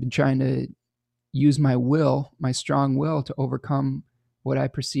been trying to use my strong will, to overcome what I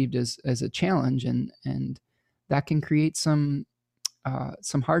perceived as a challenge, and that can create some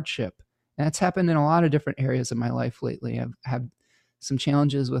hardship. And that's happened in a lot of different areas of my life lately. I've had some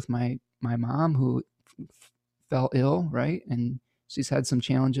challenges with my mom, who fell ill, right? And she's had some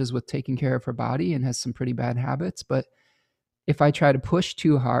challenges with taking care of her body and has some pretty bad habits. But if I try to push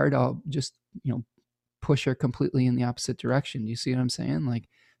too hard, I'll just, push her completely in the opposite direction. Do you see what I'm saying? Like,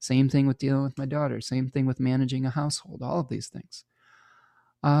 same thing with dealing with my daughter, same thing with managing a household, all of these things.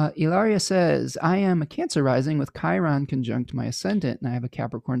 Ilaria says, I am a Cancer rising with Chiron conjunct my ascendant, and I have a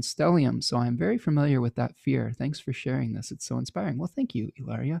Capricorn stellium, so I'm very familiar with that fear. Thanks for sharing this. It's so inspiring. Well, thank you,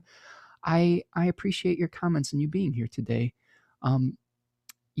 Ilaria. I appreciate your comments and you being here today.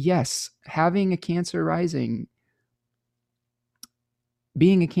 Yes, having a Cancer rising,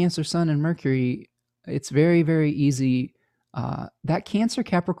 being a Cancer sun and Mercury, it's very, very easy. That Cancer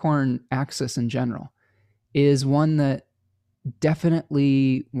Capricorn axis in general is one that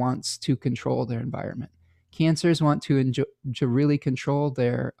definitely wants to control their environment. Cancers want to really control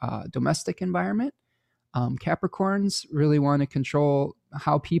their domestic environment. Capricorns really want to control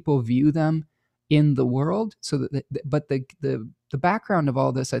how people view them in the world. So that, but the background of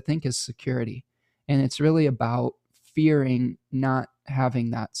all this, I think, is security, and it's really about fearing not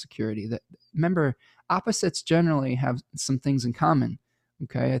having that security. That, remember, opposites generally have some things in common.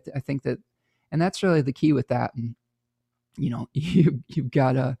 Okay, I think that, and that's really the key with that. And you've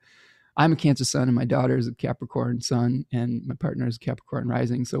got I'm a Cancer sun and my daughter is a Capricorn sun and my partner is Capricorn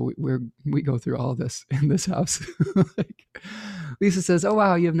rising. So we go through all of this in this house. Like, Lisa says, oh,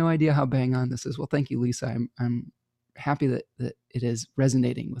 wow, you have no idea how bang on this is. Well, thank you, Lisa. I'm happy that it is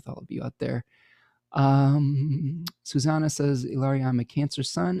resonating with all of you out there. Susanna says, Ilaria, I'm a Cancer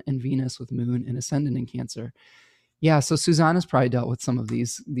sun and Venus with moon and ascendant in Cancer. Yeah, so Susanna's probably dealt with some of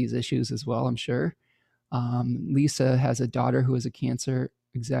these issues as well, I'm sure. Lisa has a daughter who is a Cancer,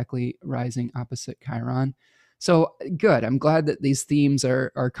 exactly rising opposite Chiron. So good. I'm glad that these themes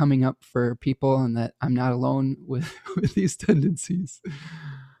are coming up for people and that I'm not alone with these tendencies.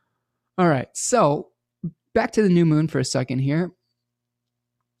 All right. So back to the new moon for a second here.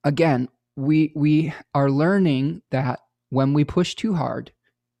 Again, we are learning that when we push too hard,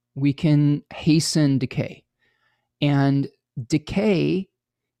 we can hasten decay. And decay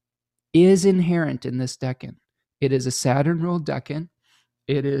is inherent in this decan. It is a Saturn-ruled decan.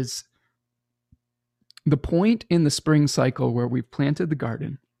 It is the point in the spring cycle where we've planted the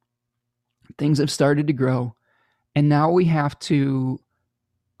garden. Things have started to grow, and now we have to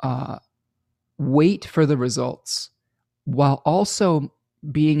wait for the results while also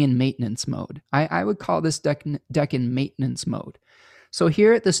being in maintenance mode. I would call this decan maintenance mode. So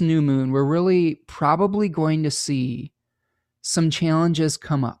here at this new moon, we're really probably going to see some challenges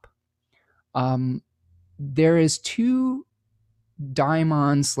come up. There is two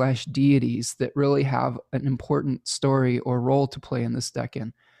daimon/deities that really have an important story or role to play in this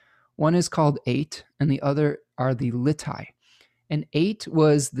decan. One is called Eight, and the other are the Litai. And Eight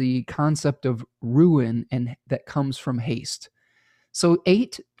was the concept of ruin and that comes from haste. So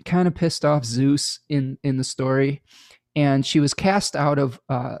Eight kind of pissed off Zeus in the story, and she was cast out of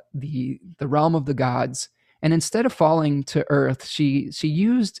the realm of the gods. And instead of falling to earth, she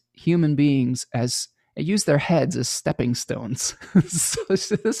used human beings used their heads as stepping stones. So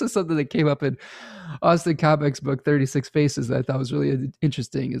this is something that came up in Austin Coppock's book 36 Faces that I thought was really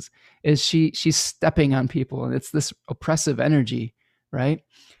interesting. Is she's stepping on people, and it's this oppressive energy, right?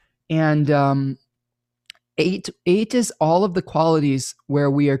 And eight is all of the qualities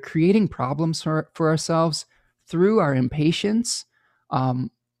where we are creating problems for ourselves through our impatience,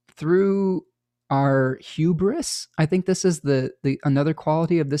 through our hubris. I think this is the another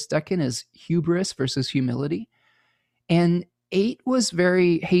quality of this decan is hubris versus humility. And Eight was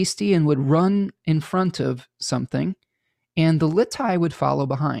very hasty and would run in front of something, and the Litai would follow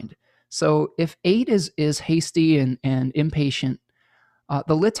behind. So if Eight is hasty and impatient,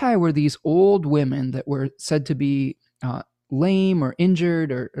 the Litai were these old women that were said to be lame or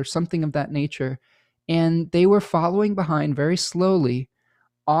injured or something of that nature, and they were following behind very slowly,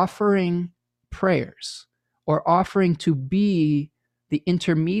 offering prayers or offering to be the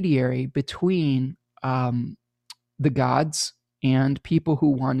intermediary between the gods and people who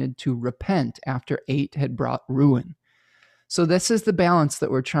wanted to repent after Eight had brought ruin. So this is the balance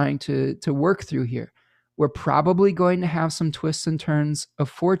that we're trying to work through here. We're probably going to have some twists and turns of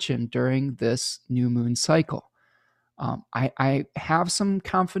fortune during this new moon cycle. I have some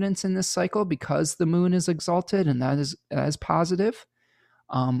confidence in this cycle because the moon is exalted, and that is positive.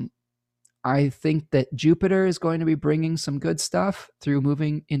 I think that Jupiter is going to be bringing some good stuff through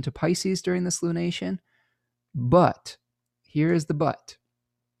moving into Pisces during this lunation. But here is the but.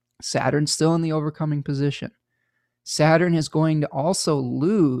 Saturn's still in the overcoming position. Saturn is going to also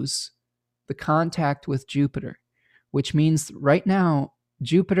lose the contact with Jupiter, which means right now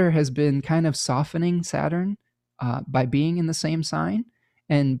Jupiter has been kind of softening Saturn by being in the same sign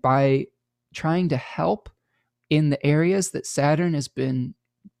and by trying to help in the areas that Saturn has been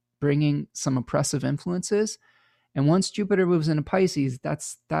bringing some oppressive influences. And once Jupiter moves into Pisces,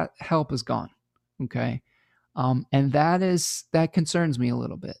 that help is gone. Okay. And that concerns me a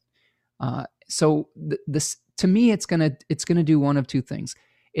little bit. So this, to me, it's gonna do one of two things.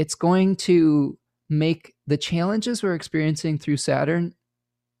 It's going to make the challenges we're experiencing through Saturn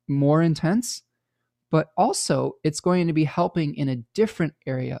more intense, but also it's going to be helping in a different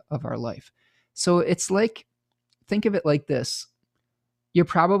area of our life. So it's like, think of it like this. You're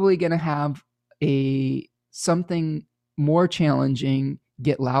probably going to have something more challenging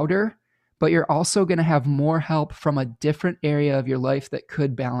get louder, but you're also going to have more help from a different area of your life that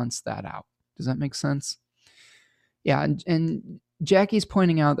could balance that out. Does that make sense? Yeah. And Jackie's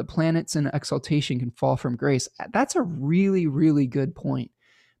pointing out that planets in exaltation can fall from grace. That's a really, really good point,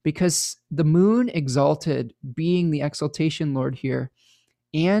 because the moon exalted, being the exaltation lord here,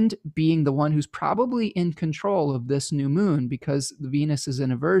 and being the one who's probably in control of this new moon because the Venus is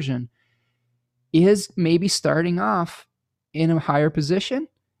in aversion, is maybe starting off in a higher position.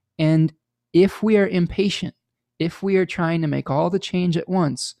 And if we are impatient, if we are trying to make all the change at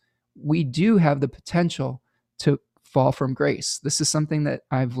once, we do have the potential to fall from grace. This is something that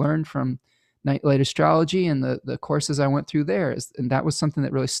I've learned from Nightlight Astrology and the courses I went through there. And that was something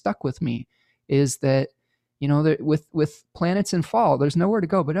that really stuck with me, is that, with planets in fall, there's nowhere to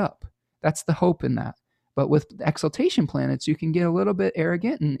go but up. That's the hope in that. But with exaltation planets, you can get a little bit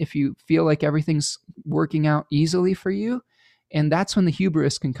arrogant, and if you feel like everything's working out easily for you, and that's when the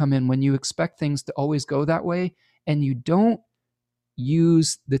hubris can come in, when you expect things to always go that way and you don't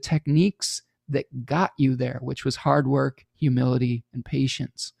use the techniques that got you there, which was hard work, humility, and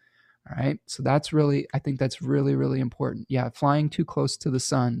patience. All right. So I think that's really, really important. Yeah. Flying too close to the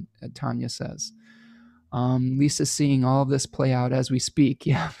sun, Tanya says. Lisa's seeing all of this play out as we speak.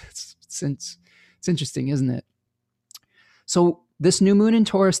 Yeah. It's interesting, isn't it? So this new moon in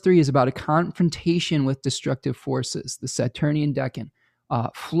Taurus 3 is about a confrontation with destructive forces, the Saturnian decan,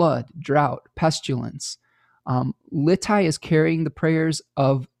 flood, drought, pestilence. Litai is carrying the prayers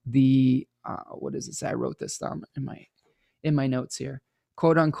of the, what does it say? I wrote this down in my notes here.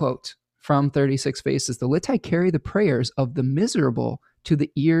 Quote unquote, from 36 Faces, the Litai carry the prayers of the miserable to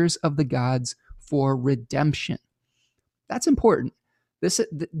the ears of the gods for redemption. That's important.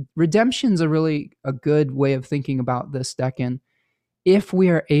 Redemption's a really a good way of thinking about this decan, if we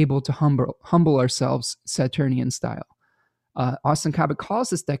are able to humble ourselves Saturnian style. Austin Cabot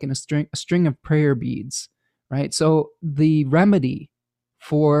calls this decan a string of prayer beads, right? So the remedy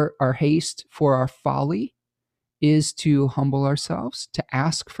for our haste, for our folly, is to humble ourselves, to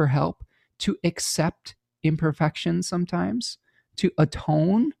ask for help, to accept imperfection sometimes, to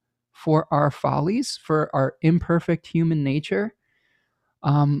atone for our follies, for our imperfect human nature.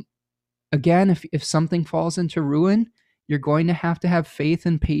 Again, if something falls into ruin, you're going to have faith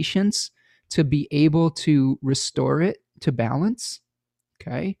and patience to be able to restore it to balance.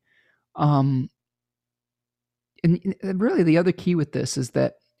 Okay. And really the other key with this is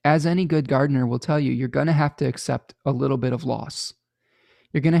that, as any good gardener will tell you, you're going to have to accept a little bit of loss.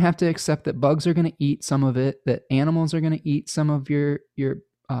 You're going to have to accept that bugs are going to eat some of it, that animals are going to eat some of your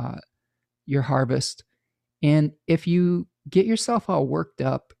harvest. And if you get yourself all worked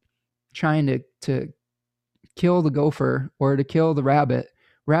up trying to kill the gopher or to kill the rabbit,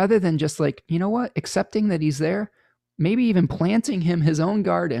 rather than just like, you know what, accepting that he's there, maybe even planting him his own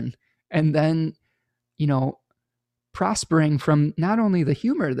garden, and then, prospering from not only the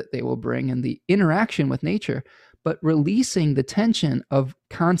humor that they will bring and the interaction with nature, but releasing the tension of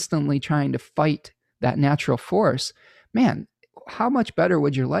constantly trying to fight that natural force. Man, how much better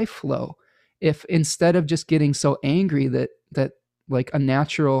would your life flow if, instead of just getting so angry that like a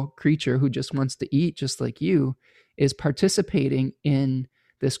natural creature who just wants to eat just like you is participating in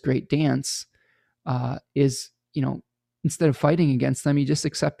this great dance, instead of fighting against them, you just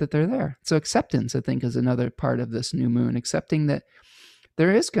accept that they're there. So acceptance, I think, is another part of this new moon, accepting that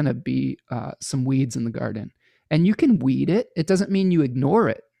there is going to be some weeds in the garden, and you can weed it. It doesn't mean you ignore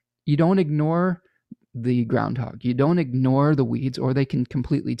it. You don't ignore the groundhog. You don't ignore the weeds, or they can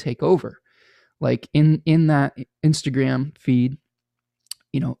completely take over. Like in that Instagram feed,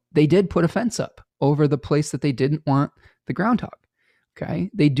 they did put a fence up over the place that they didn't want the groundhog.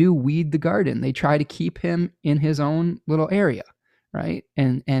 Okay. They do weed the garden. They try to keep him in his own little area. Right.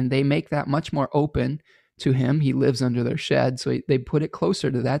 And they make that much more open to him. He lives under their shed. So they put it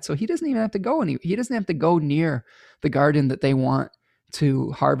closer to that. So he doesn't even have to go he doesn't have to go near the garden that they want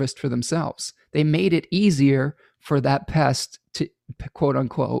to harvest for themselves. They made it easier for that pest to, quote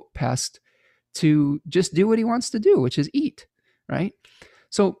unquote, pest, to just do what he wants to do, which is eat. Right.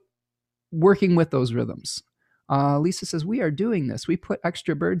 So working with those rhythms. Lisa says, we are doing this. We put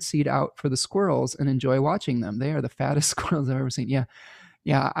extra bird seed out for the squirrels and enjoy watching them. They are the fattest squirrels I've ever seen. Yeah.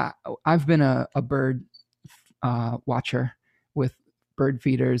 Yeah. I've been a bird watcher with bird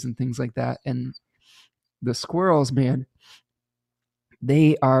feeders and things like that. And the squirrels, man,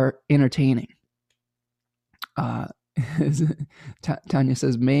 they are entertaining. Tanya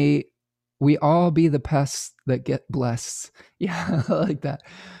says, may we all be the pests that get blessed. Yeah, I like that.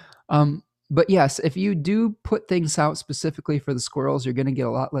 But yes, if you do put things out specifically for the squirrels, you're going to get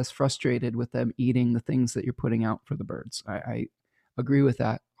a lot less frustrated with them eating the things that you're putting out for the birds. I agree with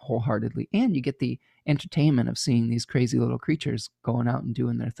that wholeheartedly. And you get the entertainment of seeing these crazy little creatures going out and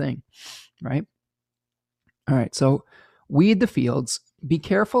doing their thing, right? All right, so weed the fields. Be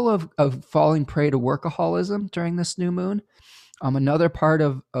careful of falling prey to workaholism during this new moon. Another part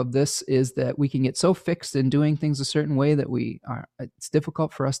of this is that we can get so fixed in doing things a certain way that it's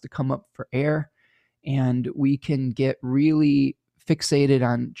difficult for us to come up for air, and we can get really fixated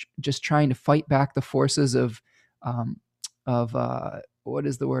on just trying to fight back the forces of what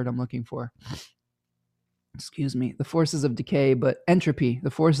is the word I'm looking for? Excuse me, the forces of decay, but entropy, the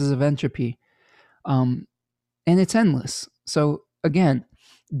forces of entropy. And it's endless. So again,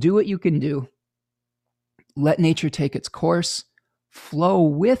 do what you can do. Let nature take its course. Flow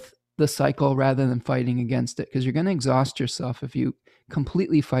with the cycle rather than fighting against it, because you're going to exhaust yourself if you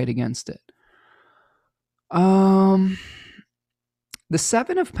completely fight against it. The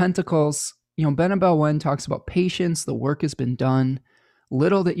Seven of Pentacles, Ben Abel-Wen talks about patience. The work has been done.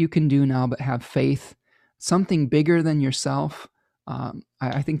 Little that you can do now, but have faith. Something bigger than yourself.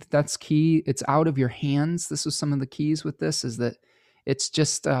 I think that's key. It's out of your hands. This was some of the keys with this, is that it's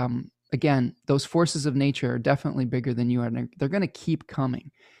just, again, those forces of nature are definitely bigger than you are. They're going to keep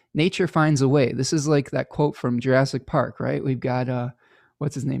coming. Nature finds a way. This is like that quote from Jurassic Park, right? We've got,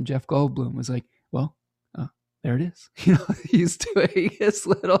 what's his name? Jeff Goldblum was like, well, there it is. He's doing his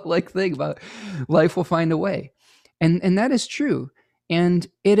little thing about life will find a way. And that is true. And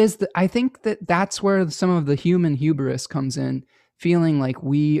it is, I think that's where some of the human hubris comes in, feeling like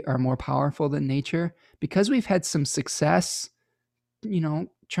we are more powerful than nature because we've had some success,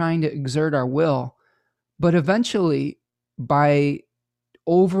 trying to exert our will. But eventually, by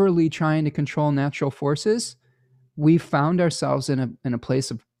overly trying to control natural forces, we've found ourselves in a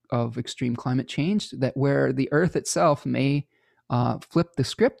place of extreme climate change, that where the earth itself may flip the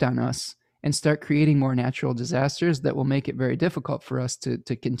script on us and start creating more natural disasters that will make it very difficult for us to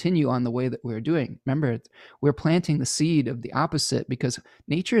continue on the way that we're doing. Remember, we're planting the seed of the opposite, because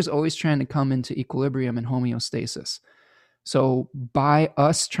nature is always trying to come into equilibrium and homeostasis. So by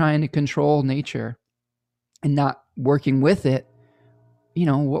us trying to control nature and not working with it,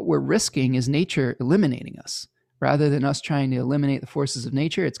 what we're risking is nature eliminating us. Rather than us trying to eliminate the forces of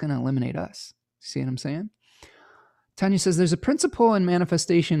nature, it's going to eliminate us. See what I'm saying? Tanya says, there's a principle in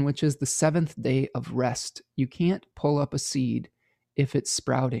manifestation, which is the seventh day of rest. You can't pull up a seed if it's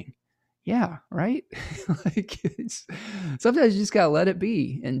sprouting. Yeah, right? Sometimes you just got to let it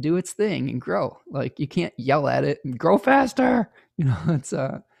be and do its thing and grow. You can't yell at it and grow faster. It's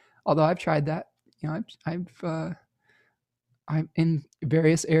although I've tried that. I'm in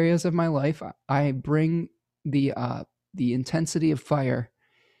various areas of my life. I bring the intensity of fire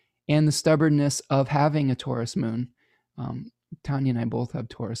and the stubbornness of having a Taurus moon. Tanya and I both have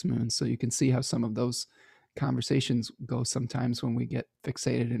Taurus moons, so you can see how some of those conversations go sometimes when we get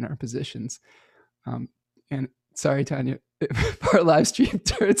fixated in our positions. And sorry, Tanya, if our live stream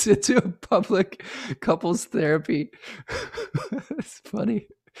turns into a public couples therapy. It's funny.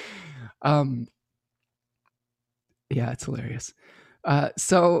 Yeah, it's hilarious.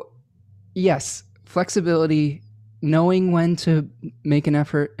 So yes, flexibility, knowing when to make an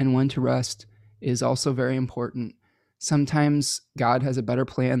effort and when to rest is also very important. Sometimes God has a better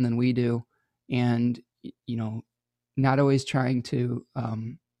plan than we do. And, not always trying to,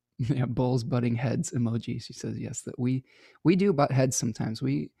 bulls butting heads emoji. She says, yes, that we do butt heads sometimes.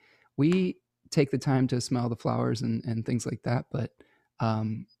 We take the time to smell the flowers and things like that. But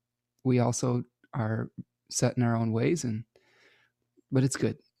we also are set in our own ways, but it's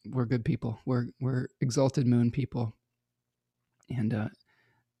good. We're good people. We're exalted moon people. And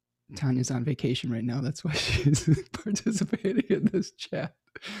Tanya's on vacation right now. That's why she's participating in this chat.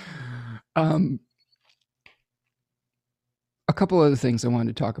 A couple other things I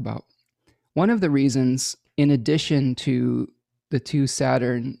wanted to talk about. One of the reasons, in addition to the two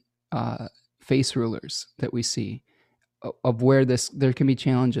Saturn face rulers that we see, of where there can be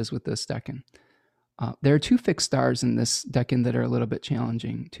challenges with this decan. There are two fixed stars in this decan that are a little bit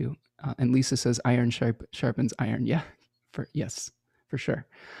challenging too. And Lisa says iron sharpens iron. Yeah, for sure.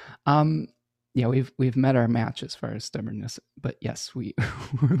 Yeah, we've met our match as far as stubbornness, but yes, we're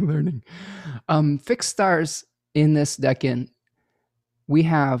learning. Fixed stars in this decan, we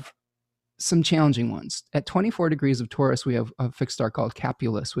have some challenging ones. At 24 degrees of Taurus, we have a fixed star called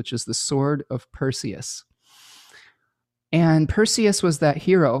Capulus, which is the sword of Perseus. And Perseus was that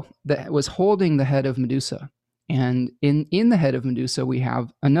hero that was holding the head of Medusa. And in the head of Medusa, we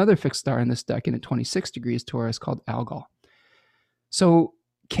have another fixed star in this decan at 26 degrees Taurus called Algol. So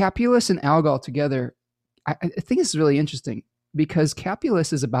Capulus and Algol together, I think this is really interesting because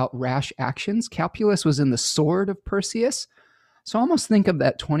Capulus is about rash actions. Capulus was in the sword of Perseus. So almost think of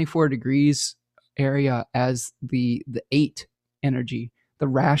that 24 degrees area as the 8 energy, the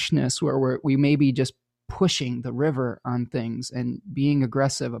rashness where we may be just pushing the river on things and being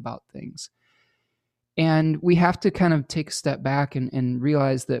aggressive about things. And we have to kind of take a step back and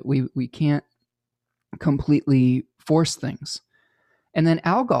realize that we can't completely force things. And then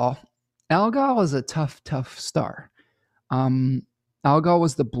Algol is a tough star. Algol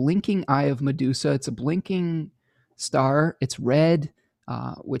was the blinking eye of Medusa. It's a blinking star. It's red,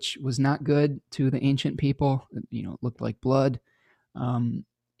 which was not good to the ancient people. You know, it looked like blood.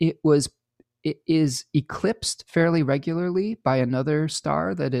 It is eclipsed fairly regularly by another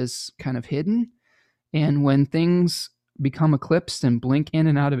star that is kind of hidden. And when things become eclipsed and blink in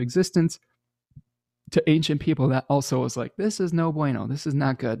and out of existence, to ancient people, that also was like, this is no bueno. This is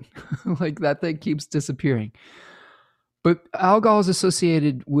not good. Like that thing keeps disappearing. But Algol is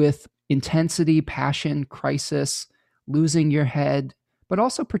associated with intensity, passion, crisis, losing your head, but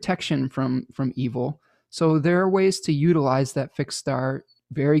also protection from evil. So there are ways to utilize that fixed star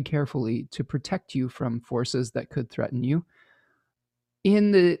very carefully to protect you from forces that could threaten you.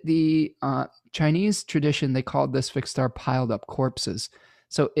 In the Chinese tradition, they called this fixed star piled up corpses.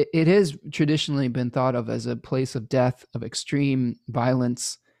 So it has traditionally been thought of as a place of death, of extreme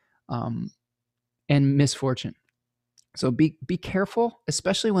violence, and misfortune. So be careful,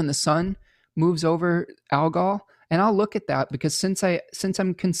 especially when the sun moves over Algol. And I'll look at that because since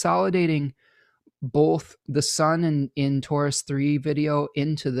I'm consolidating both the sun in Taurus 3 video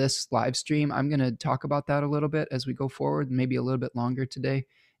into this live stream, I'm going to talk about that a little bit as we go forward, maybe a little bit longer today.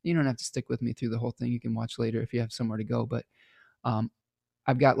 You don't have to stick with me through the whole thing. You can watch later if you have somewhere to go. But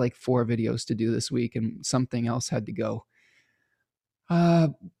I've got like 4 videos to do this week and something else had to go.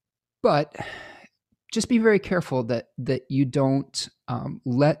 But just be very careful that you don't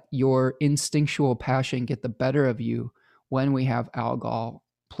let your instinctual passion get the better of you when we have Algol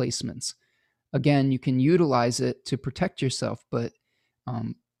placements. Again, you can utilize it to protect yourself, but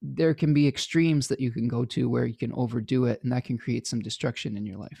there can be extremes that you can go to where you can overdo it, and that can create some destruction in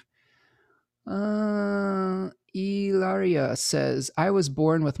your life. Ilaria says, I was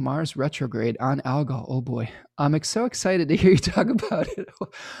born with Mars retrograde on Algol. Oh boy. I'm so excited to hear you talk about it.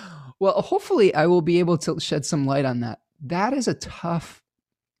 Well, hopefully I will be able to shed some light on that. That's a tough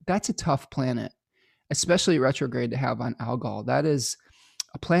planet, especially retrograde to have on Algol. That is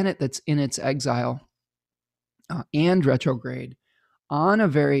a planet that's in its exile and retrograde on a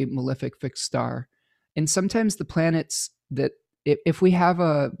very malefic fixed star. And sometimes the planets that, if we have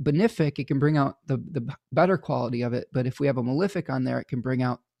a benefic, it can bring out the better quality of it. But if we have a malefic on there, it can bring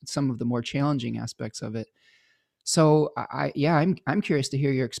out some of the more challenging aspects of it. So I'm curious to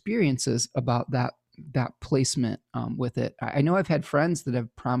hear your experiences about that placement with it. I know I've had friends that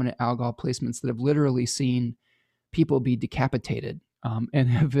have prominent Algol placements that have literally seen people be decapitated and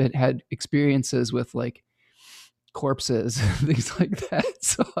have had experiences with like corpses, things like that.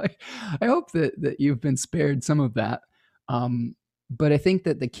 So I hope that you've been spared some of that. But I think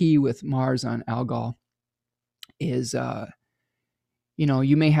that the key with Mars on Algol is,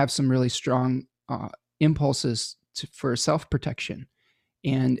 you may have some really strong impulses for self-protection.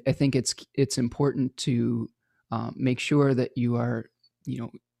 And I think it's important to make sure that you are,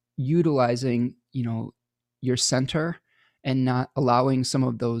 utilizing, your center and not allowing some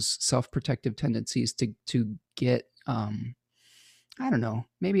of those self-protective tendencies to get, I don't know,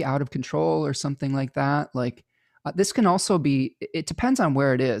 maybe out of control or something like that. Like this can also be, it depends on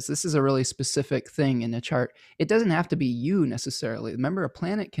where it is. This is a really specific thing in a chart. It doesn't have to be you necessarily. Remember, a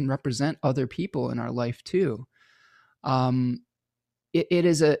planet can represent other people in our life too. It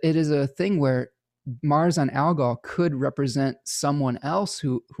is a thing where Mars on Algol could represent someone else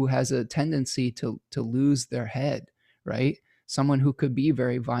who has a tendency to lose their head, right? Someone who could be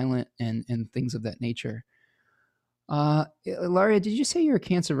very violent and things of that nature. Laria, did you say you're a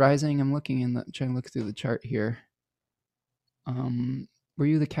Cancer rising? I'm trying to look through the chart here. Were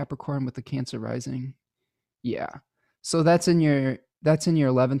you the Capricorn with the Cancer rising? Yeah. So that's in your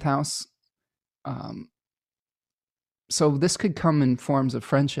 11th house. So this could come in forms of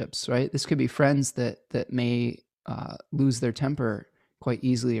friendships, right? This could be friends that may lose their temper quite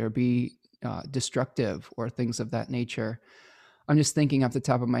easily or be destructive or things of that nature. I'm just thinking off the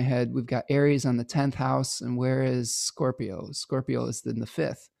top of my head, we've got Aries on the 10th house, and where is Scorpio? Scorpio is in the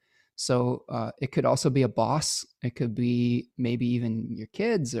 5th. So it could also be a boss. It could be maybe even your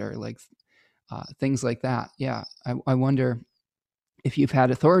kids or like things like that. Yeah, I wonder if you've had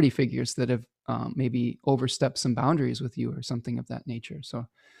authority figures that have maybe overstepped some boundaries with you or something of that nature. So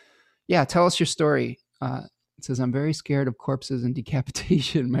yeah, tell us your story. It says, I'm very scared of corpses and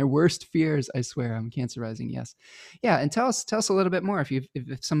decapitation. My worst fears, I swear. I'm Cancer rising. Yes. Yeah. And tell us a little bit more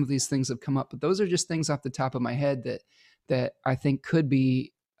if some of these things have come up, but those are just things off the top of my head that I think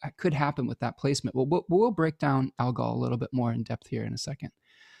could happen with that placement. We'll break down Algol a little bit more in depth here in a second.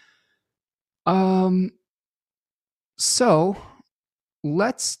 So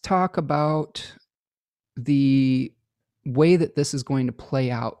let's talk about the way that this is going to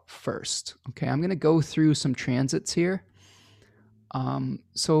play out first. Okay, I'm going to go through some transits here.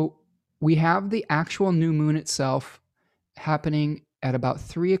 So we have the actual new moon itself happening at about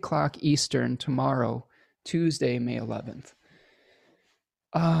 3 o'clock Eastern tomorrow, Tuesday, May 11th.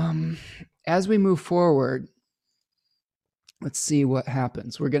 As we move forward, let's see what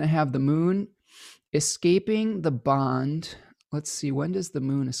happens. We're going to have the moon escaping the bond. Let's see, when does the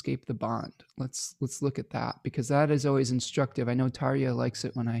moon escape the bond? Let's look at that, because that is always instructive. I know Tarja likes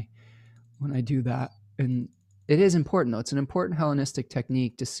it when I do that, and it is important though. It's an important Hellenistic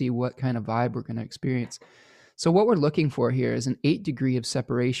technique to see what kind of vibe we're going to experience. So what we're looking for here is an 8 degree of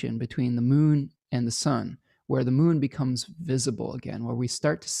separation between the moon and the sun, where the moon becomes visible again, where we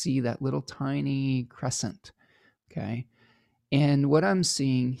start to see that little tiny crescent. Okay, and what I'm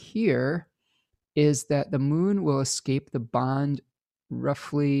seeing here is that the moon will escape the bond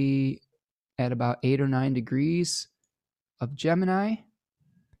roughly at about 8 or 9 degrees of Gemini.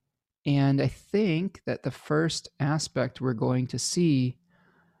 And I think that the first aspect we're going to see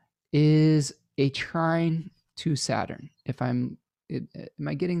is a trine to Saturn. Am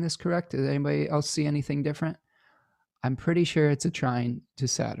I getting this correct? Does anybody else see anything different? I'm pretty sure it's a trine to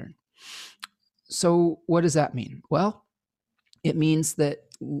Saturn. So what does that mean? Well, it means that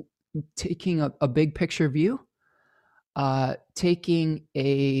taking a big picture view, taking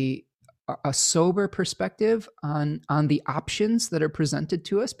a sober perspective on the options that are presented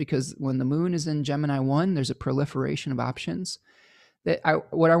to us, because when the moon is in Gemini 1, there's a proliferation of options.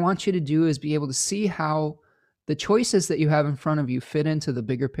 What I want you to do is be able to see how the choices that you have in front of you fit into the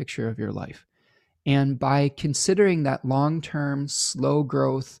bigger picture of your life. And by considering that long-term, slow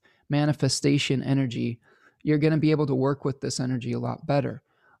growth manifestation energy, you're going to be able to work with this energy a lot better.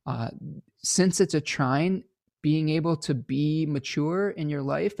 Since it's a trine, being able to be mature in your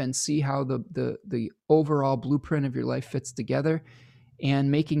life and see how the overall blueprint of your life fits together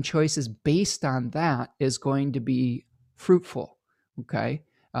and making choices based on that is going to be fruitful. Okay.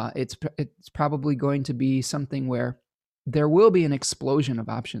 It's probably going to be something where there will be an explosion of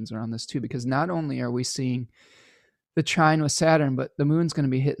options around this too, because not only are we seeing the trine with Saturn, but the moon's going to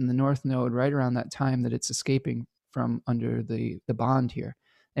be hitting the north node right around that time that it's escaping from under the bond here.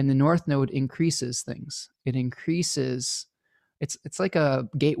 And the north node increases things. It increases, it's like a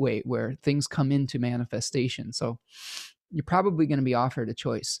gateway where things come into manifestation. So you're probably going to be offered a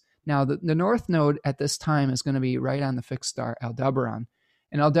choice. Now, the north node at this time is going to be right on the fixed star Aldebaran.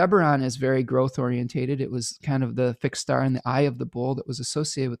 And Aldebaran is very growth orientated. It was kind of the fixed star in the eye of the bull that was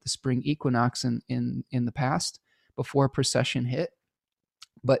associated with the spring equinox in the past before precession hit.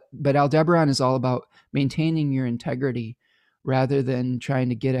 But Aldebaran is all about maintaining your integrity rather than trying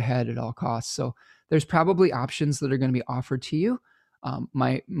to get ahead at all costs. So there's probably options that are going to be offered to you.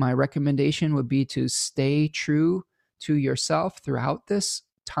 My recommendation would be to stay true to yourself throughout this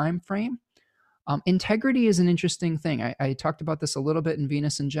time frame. Integrity is an interesting thing. I talked about this a little bit in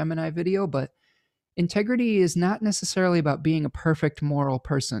Venus and Gemini video, but integrity is not necessarily about being a perfect moral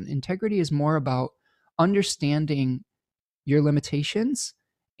person. Integrity is more about understanding your limitations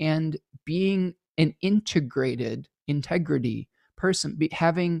and being an integrated integrity person,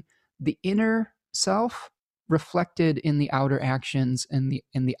 having the inner self reflected in the outer actions and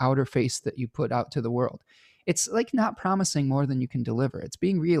the outer face that you put out to the world. It's like not promising more than you can deliver. It's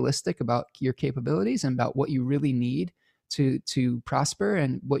being realistic about your capabilities and about what you really need to prosper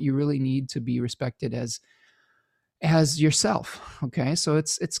and what you really need to be respected as yourself. Okay, so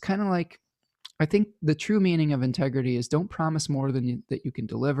it's kind of like, I think the true meaning of integrity is don't promise more than that you can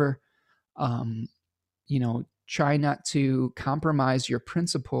deliver. Try not to compromise your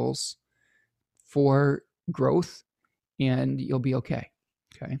principles for growth, and you'll be okay.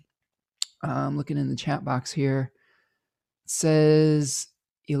 Okay. I'm looking in the chat box here. says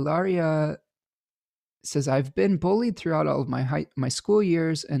Ilaria says, I've been bullied throughout all of my school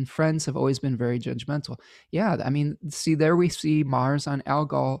years, and friends have always been very judgmental. Yeah, I mean, see, there we see Mars on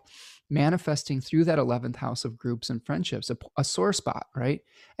Algol manifesting through that 11th house of groups and friendships, a sore spot, right?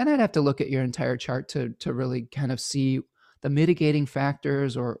 And I'd have to look at your entire chart to really kind of see the mitigating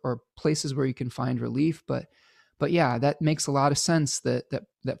factors or places where you can find relief. But yeah, that makes a lot of sense that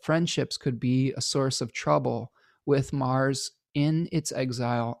friendships could be a source of trouble with Mars in its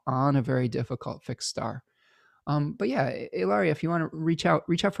exile on a very difficult fixed star. But yeah, Ilaria, if you want to reach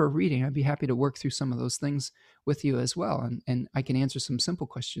out for a reading, I'd be happy to work through some of those things with you as well. And I can answer some simple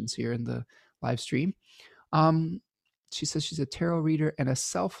questions here in the live stream. She says she's a tarot reader and a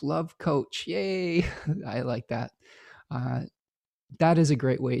self-love coach. Yay. I like that. That is a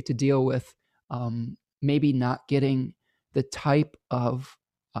great way to deal with maybe not getting the type of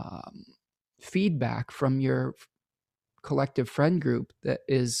feedback from your collective friend group that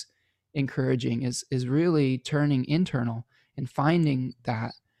is encouraging, is really turning internal and finding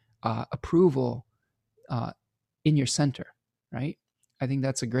that approval in your center, right? I think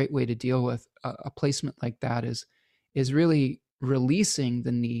that's a great way to deal with a placement like that, is really releasing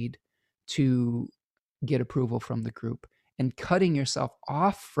the need to get approval from the group and cutting yourself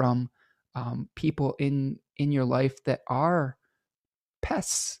off from people in your life that are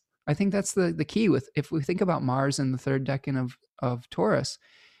pests. I think that's the key with, if we think about Mars in the third decan of Taurus,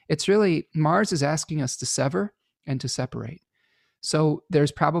 it's really Mars is asking us to sever and to separate. So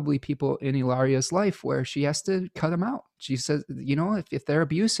there's probably people in Ilaria's life where she has to cut them out. She says, if they're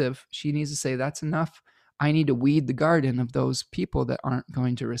abusive, she needs to say, that's enough. I need to weed the garden of those people that aren't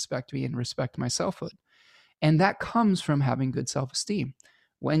going to respect me and respect my selfhood. And that comes from having good self-esteem.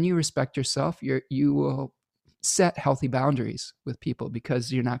 When you respect yourself, you will set healthy boundaries with people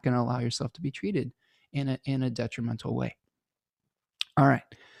because you're not going to allow yourself to be treated in a detrimental way. All right.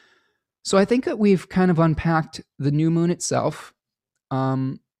 So I think that we've kind of unpacked the new moon itself.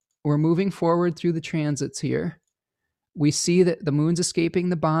 We're moving forward through the transits here. We see that the moon's escaping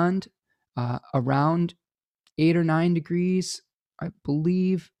the bond around 8 or 9 degrees, I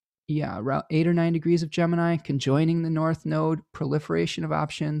believe. Yeah, around 8 or 9 degrees of Gemini, conjoining the North Node, proliferation of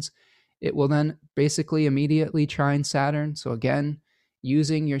options. It will then basically immediately trine Saturn. So again,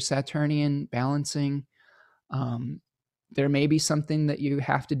 using your Saturnian balancing. There may be something that you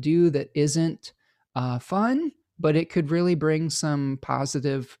have to do that isn't fun, but it could really bring some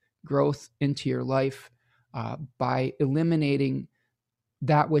positive growth into your life by eliminating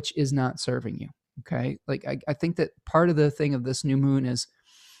that which is not serving you. Okay. Like I think that part of the thing of this new moon is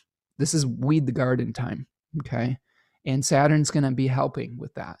this is weed the garden time. Okay. And Saturn's going to be helping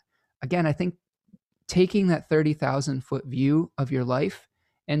with that. Again, I think taking that 30,000 foot view of your life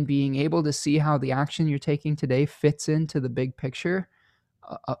and being able to see how the action you're taking today fits into the big picture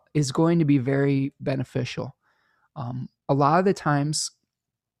is going to be very beneficial. A lot of the times,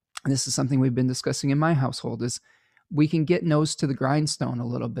 and this is something we've been discussing in my household, is we can get nose to the grindstone a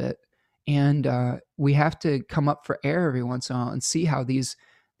little bit, and we have to come up for air every once in a while and see how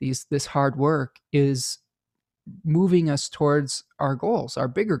this hard work is moving us towards our goals, our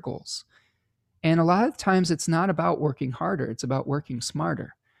bigger goals. And a lot of times it's not about working harder, it's about working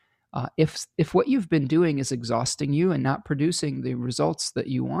smarter. If what you've been doing is exhausting you and not producing the results that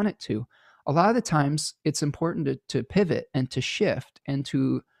you want it to, a lot of the times it's important to pivot and to shift and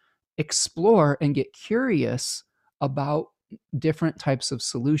to explore and get curious about different types of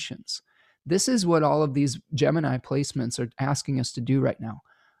solutions. This is what all of these Gemini placements are asking us to do right now.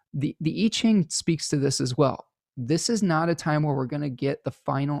 The I Ching speaks to this as well. This is not a time where we're going to get the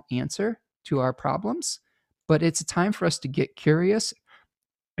final answer to our problems, but it's a time for us to get curious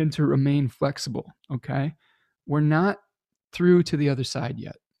and to remain flexible. Okay. We're not through to the other side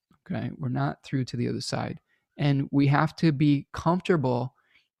yet. Okay. We're not through to the other side. And we have to be comfortable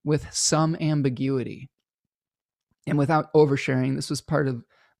with some ambiguity. And without oversharing, this was part of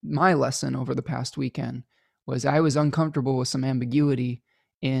my lesson over the past weekend, was I was uncomfortable with some ambiguity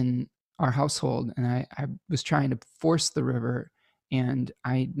in our household. And I was trying to force the river, and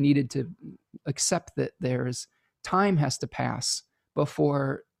I needed to accept that there's time has to pass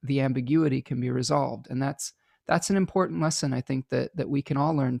before the ambiguity can be resolved. And that's an important lesson, I think, that we can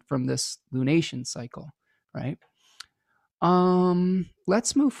all learn from this lunation cycle, right?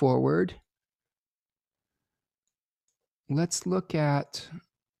 Let's move forward. Let's look at,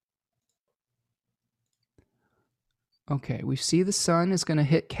 okay, we see the sun is going to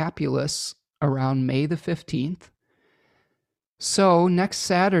hit Capulus around May the 15th. So next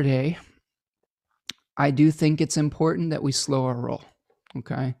Saturday, I do think it's important that we slow our roll.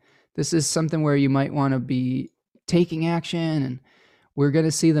 Okay. This is something where you might want to be taking action, and we're going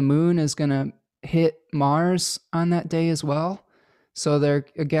to see the moon is going to hit Mars on that day as well. So there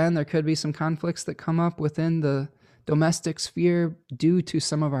could be some conflicts that come up within the domestic sphere due to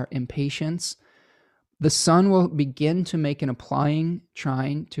some of our impatience. The sun will begin to make an applying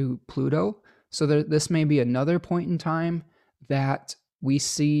trine to Pluto. So this may be another point in time that we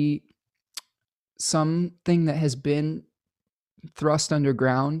see something that has been thrust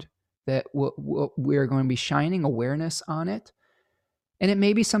underground, that we're going to be shining awareness on it. And it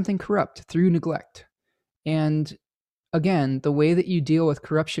may be something corrupt through neglect. And again, the way that you deal with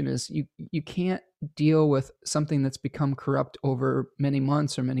corruption is you can't deal with something that's become corrupt over many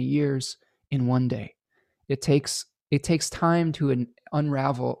months or many years in one day. It takes time to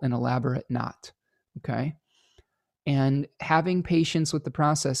unravel an elaborate knot, okay? And having patience with the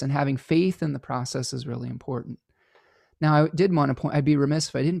process and having faith in the process is really important. Now, I did want to point, I'd be remiss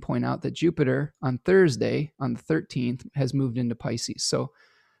if I didn't point out that Jupiter on Thursday, on the 13th, has moved into Pisces. So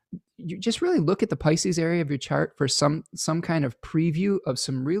you just really look at the Pisces area of your chart for some kind of preview of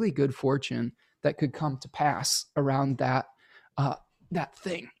some really good fortune that could come to pass around that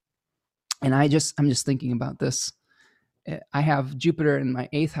thing. And I'm just thinking about this. I have Jupiter in my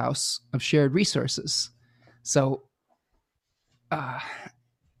 8th house of shared resources. So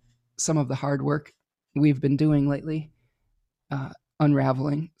some of the hard work we've been doing lately,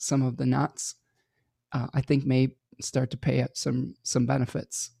 unraveling some of the knots, I think may start to pay some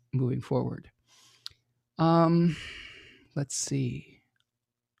benefits moving forward. Let's see.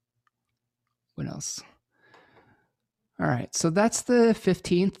 What else? All right, so that's the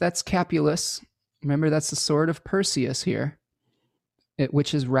 15th. That's Capulus. Remember, that's the sword of Perseus here,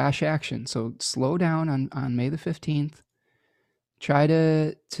 which is rash action. So slow down on May the 15th. Try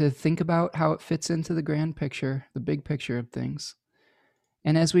to think about how it fits into the grand picture, the big picture of things.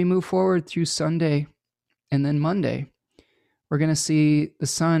 And as we move forward through Sunday and then Monday, we're going to see the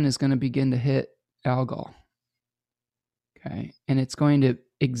sun is going to begin to hit Algol. Okay, and it's going to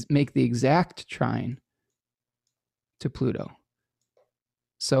make the exact trine to Pluto.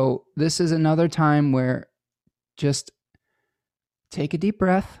 So this is another time where just take a deep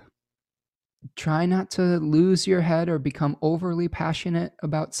breath. Try not to lose your head or become overly passionate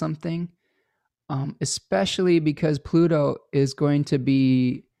about something, especially because Pluto is going to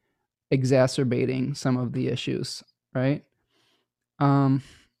be exacerbating some of the issues, right? I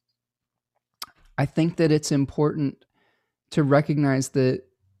think that it's important to recognize that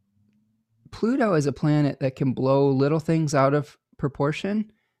Pluto is a planet that can blow little things out of proportion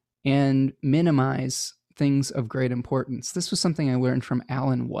and minimize things of great importance. This was something I learned from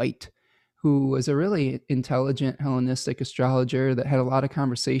Alan White, who was a really intelligent Hellenistic astrologer that had a lot of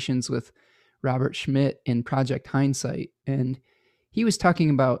conversations with Robert Schmidt in Project Hindsight. And he was talking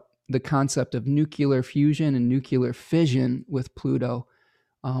about the concept of nuclear fusion and nuclear fission with Pluto.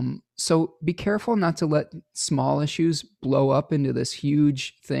 So be careful not to let small issues blow up into this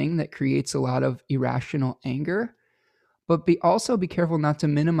huge thing that creates a lot of irrational anger. But also be careful not to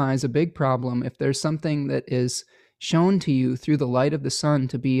minimize a big problem. If there's something that is shown to you through the light of the sun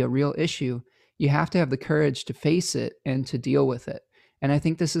to be a real issue, you have to have the courage to face it and to deal with it. And I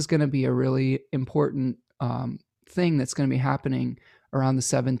think this is going to be a really important thing that's going to be happening around the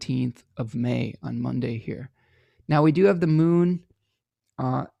 17th of May on Monday here. Now, we do have the moon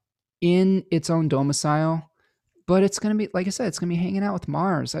in its own domicile, but it's going to be, like I said, it's going to be hanging out with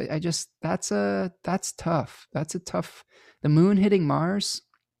Mars. That's tough. That's a tough, the moon hitting Mars.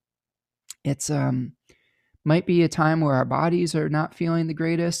 It's, might be a time where our bodies are not feeling the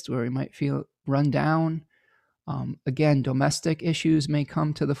greatest, where we might feel run down. Again, domestic issues may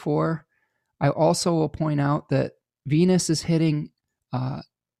come to the fore. I also will point out that Venus is hitting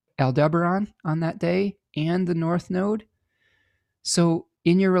Aldebaran on that day and the North Node. So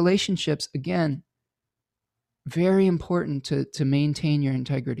in your relationships, again, very important to maintain your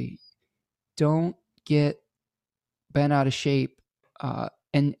integrity. Don't get bent out of shape,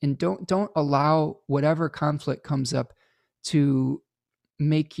 and don't allow whatever conflict comes up to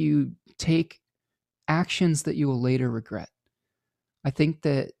make you take actions that you will later regret. I think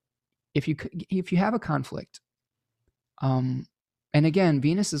that if you have a conflict, and again,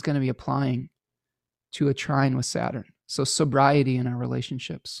 Venus is going to be applying to a trine with Saturn, so sobriety in our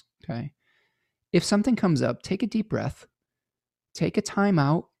relationships. Okay, if something comes up, take a deep breath, take a time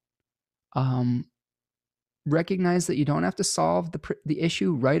out. Recognize that you don't have to solve the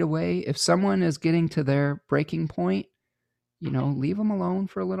issue right away. If someone is getting to their breaking point, leave them alone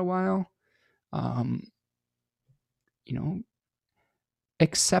for a little while.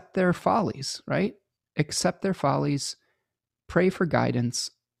 Accept their follies, right? Accept their follies, pray for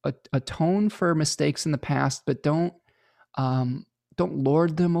guidance, atone for mistakes in the past, but don't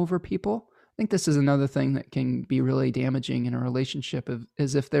lord them over people. I think this is another thing that can be really damaging in a relationship,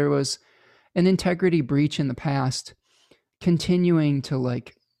 is if there was an integrity breach in the past, continuing to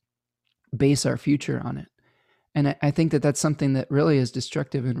like base our future on it. And I think that that's something that really is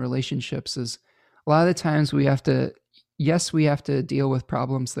destructive in relationships. Is a lot of the times we have to deal with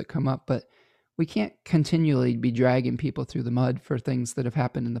problems that come up, but we can't continually be dragging people through the mud for things that have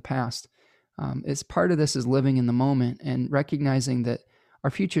happened in the past. It's part of this is living in the moment and recognizing that our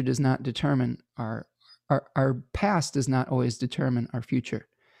future does not determine our past does not always determine our future.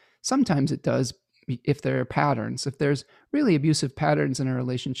 Sometimes it does if there are patterns. If there's really abusive patterns in a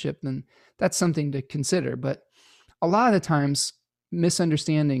relationship, then that's something to consider. But a lot of the times,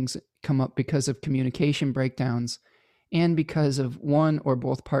 misunderstandings come up because of communication breakdowns and because of one or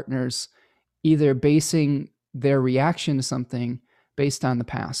both partners either basing their reaction to something based on the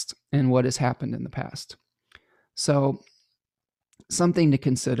past and what has happened in the past. So something to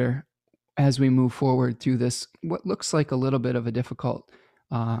consider as we move forward through this, what looks like a little bit of a difficult,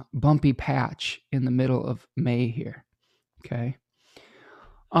 bumpy patch in the middle of May here. Okay.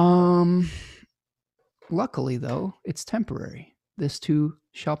 Luckily, though, it's temporary. This too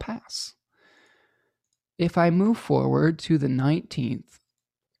shall pass. If I move forward to the 19th,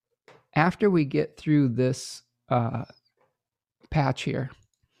 after we get through this patch here,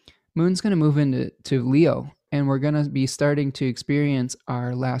 Moon's going to move into Leo, and we're going to be starting to experience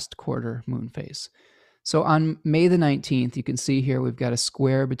our last quarter moon phase. So on May the 19th, you can see here we've got a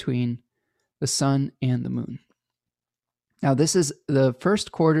square between the sun and the moon. Now, this is the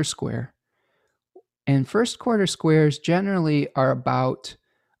first quarter square. And first quarter squares generally are about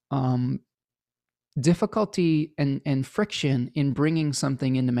difficulty and friction in bringing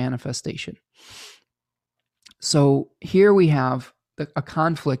something into manifestation. So here we have a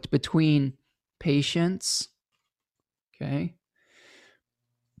conflict between patience, okay,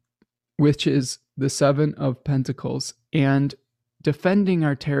 which is the Seven of Pentacles, and defending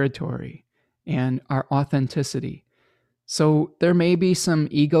our territory and our authenticity. So there may be some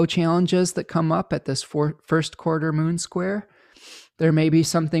ego challenges that come up at this first quarter moon square. There may be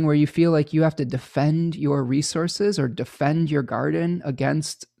something where you feel like you have to defend your resources or defend your garden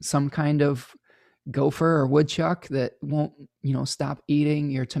against some kind of gopher or woodchuck that won't, stop eating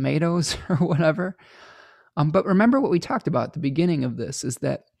your tomatoes or whatever. But remember what we talked about at the beginning of this is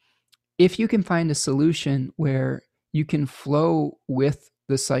that if you can find a solution where you can flow with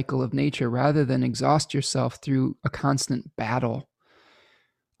the cycle of nature rather than exhaust yourself through a constant battle,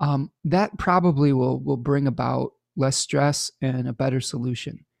 that probably will bring about less stress and a better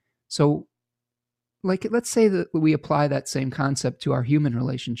solution. So let's say that we apply that same concept to our human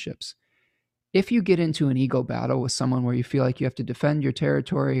relationships. If you get into an ego battle with someone where you feel like you have to defend your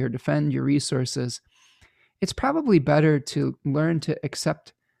territory or defend your resources, it's probably better to learn to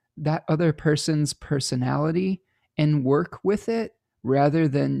accept that other person's personality and work with it rather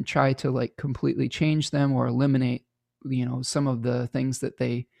than try to completely change them or eliminate, some of the things that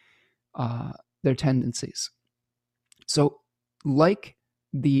their tendencies. So like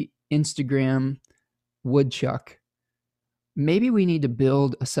the Instagram woodchuck, maybe we need to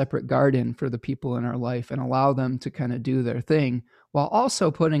build a separate garden for the people in our life and allow them to kind of do their thing while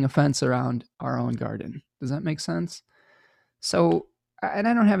also putting a fence around our own garden. Does that make sense? So, and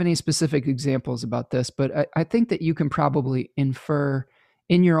I don't have any specific examples about this, but I think that you can probably infer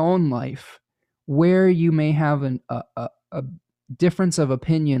in your own life where you may have a difference of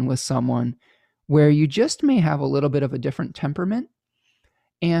opinion with someone where you just may have a little bit of a different temperament,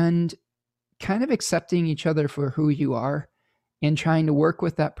 and kind of accepting each other for who you are and trying to work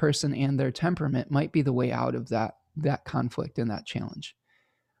with that person and their temperament might be the way out of that conflict and that challenge.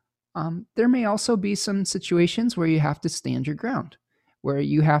 There may also be some situations where you have to stand your ground, where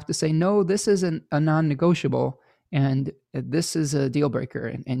you have to say, no, this isn't a non-negotiable and this is a deal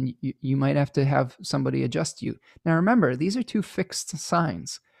breaker, and you might have to have somebody adjust you. Now remember, these are two fixed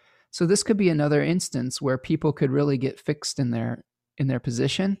signs. So this could be another instance where people could really get fixed in their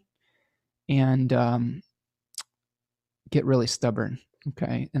position and get really stubborn,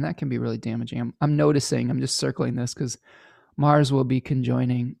 okay? And that can be really damaging. I'm noticing, I'm just circling this because Mars will be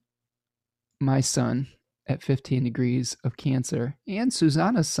conjoining my sun at 15 degrees of Cancer and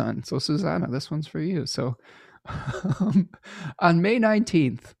Susanna's sun. So Susanna, this one's for you. So on May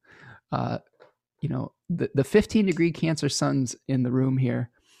 19th, the 15 degree Cancer suns in the room here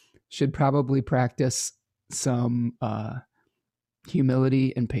should probably practice some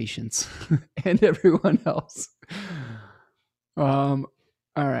humility and patience and everyone else. All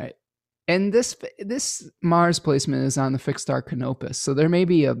right. And this Mars placement is on the fixed star Canopus, so there may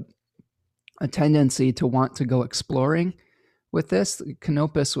be a tendency to want to go exploring with this.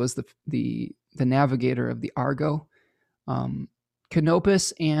 Canopus was the navigator of the Argo.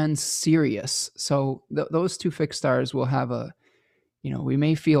 Canopus and Sirius. So those two fixed stars will have we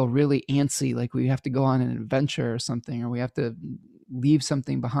may feel really antsy, like we have to go on an adventure or something, or we have to leave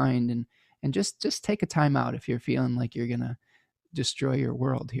something behind, and just take a time out if you're feeling like you're gonna destroy your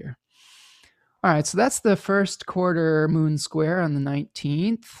world here. All right, so that's the first quarter moon square on the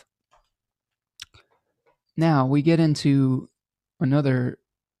 19th. Now we get into another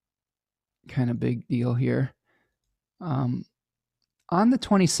kind of big deal here. On the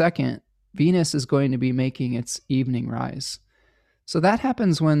 22nd, Venus is going to be making its evening rise. So that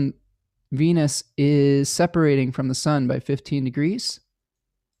happens when Venus is separating from the sun by 15 degrees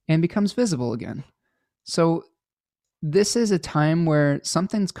and becomes visible again. So this is a time where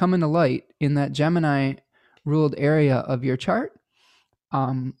something's coming to light in that Gemini ruled area of your chart,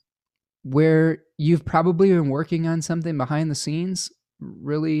 where you've probably been working on something behind the scenes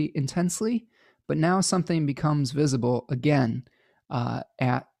really intensely, but now something becomes visible again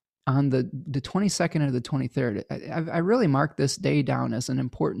on the 22nd or the 23rd. I really mark this day down as an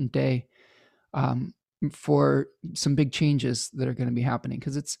important day for some big changes that are going to be happening,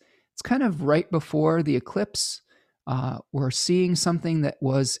 because it's kind of right before the eclipse. We're seeing something that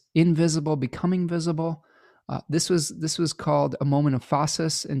was invisible becoming visible. This was called a moment of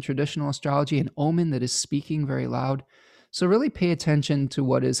phasis in traditional astrology, an omen that is speaking very loud. So really pay attention to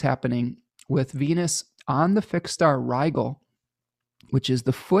what is happening with Venus on the fixed star Rigel, which is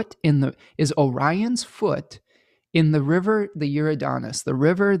is Orion's foot in the river, the Eridanus, the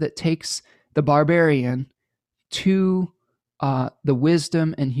river that takes the barbarian to the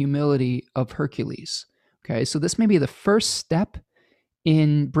wisdom and humility of Hercules. Okay, so this may be the first step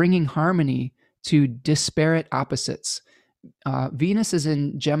in bringing harmony to disparate opposites. Venus is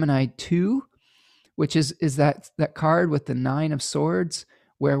in Gemini 2, which is that card with the 9 of swords,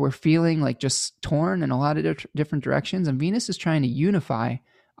 where we're feeling like just torn in a lot of different directions, and Venus is trying to unify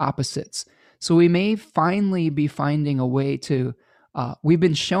opposites. So we may finally be finding a way to, we've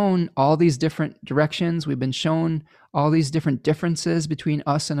been shown all these different directions, we've been shown all these different differences between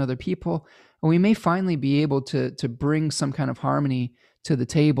us and other people, and we may finally be able to bring some kind of harmony to the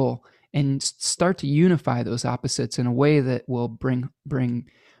table and start to unify those opposites in a way that will bring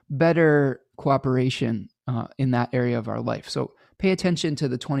better cooperation in that area of our life. So pay attention to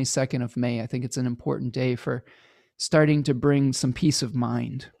the 22nd of May. I think it's an important day for starting to bring some peace of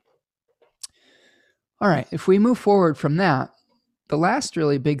mind. All right, if we move forward from that, the last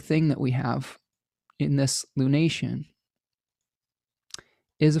really big thing that we have in this lunation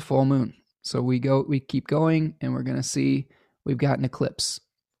is a full moon. So we keep going, and we're going to see we've got an eclipse.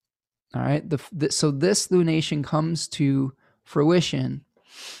 All right, so this lunation comes to fruition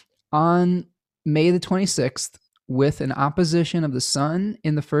on May the 26th with an opposition of the sun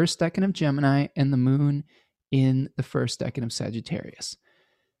in the first decan of Gemini and the moon in the first decan of Sagittarius.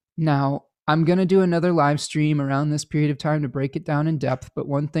 Now, I'm going to do another live stream around this period of time to break it down in depth, but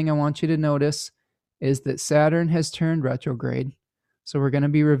one thing I want you to notice is that Saturn has turned retrograde. So we're going to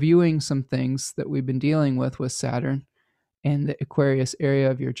be reviewing some things that we've been dealing with Saturn and the Aquarius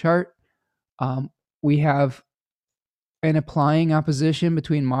area of your chart. We have an applying opposition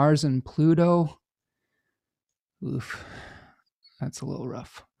between Mars and Pluto. Oof, that's a little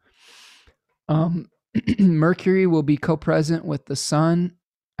rough. Mercury will be co-present with the sun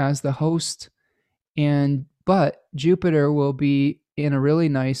as the host, but Jupiter will be in a really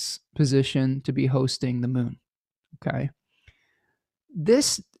nice position to be hosting the moon. Okay.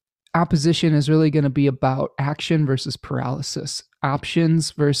 This opposition is really going to be about action versus paralysis,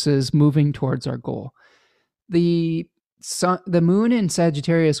 options versus moving towards our goal. The moon in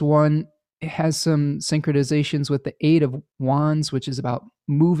Sagittarius 1 has some synchronizations with the 8 of Wands, which is about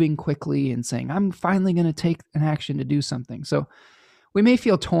moving quickly and saying, I'm finally going to take an action to do something. So we may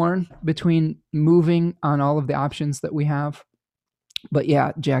feel torn between moving on all of the options that we have. But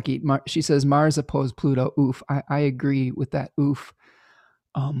yeah, Jackie, she says Mars opposed Pluto. Oof. I agree with that. Oof.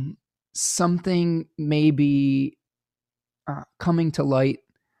 Something may be coming to light,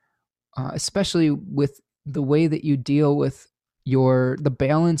 especially with the way that you deal with the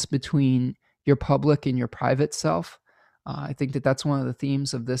balance between your public and your private self. I think that's one of the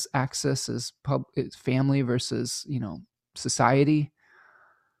themes of this axis is family versus, society.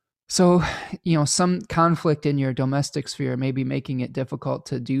 So, some conflict in your domestic sphere may be making it difficult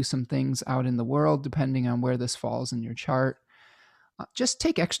to do some things out in the world, depending on where this falls in your chart. Just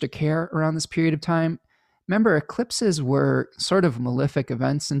take extra care around this period of time. remember, eclipses were sort of malefic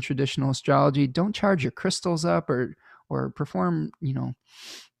events in traditional astrology. Don't charge your crystals up or perform,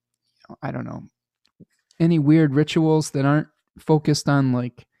 I don't know, any weird rituals that aren't focused on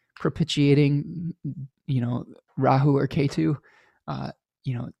like propitiating, Rahu or Ketu. Uh,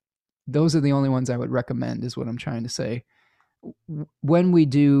 those are the only ones I would recommend, is what I'm trying to say. When we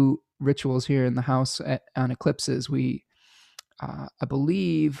do rituals here in the house on eclipses, I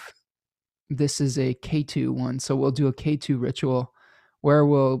believe this is a Ketu one. So we'll do a Ketu ritual where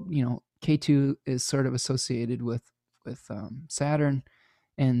Ketu is sort of associated with Saturn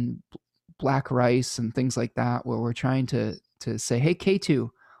and black rice and things like that, where we're trying to say, hey, Ketu,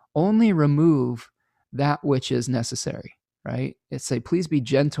 only remove that which is necessary, right? It's say, please be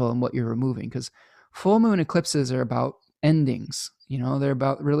gentle in what you're removing, because full moon eclipses are about endings. They're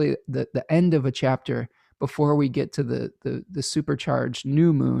about really the end of a chapter before we get to the supercharged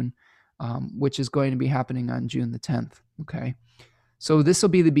new moon, which is going to be happening on June the 10th. Okay. So this will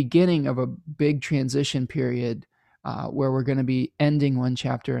be the beginning of a big transition period where we're going to be ending one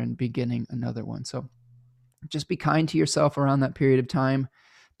chapter and beginning another one. So just be kind to yourself around that period of time.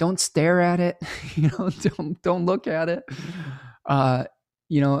 Don't stare at it. Don't look at it.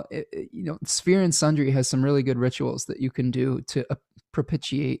 Sphere and Sundry has some really good rituals that you can do to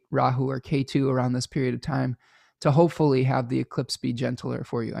propitiate Rahu or Ketu around this period of time, to hopefully have the eclipse be gentler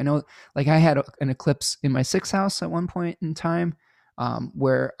for you. I know, like, I had an eclipse in my 6th house at one point in time,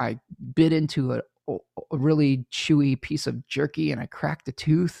 where I bit into a really chewy piece of jerky and I cracked a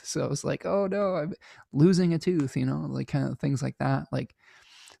tooth. So I was like, oh no, I'm losing a tooth, like kind of things like that. Like,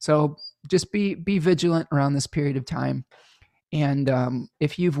 so just be vigilant around this period of time. And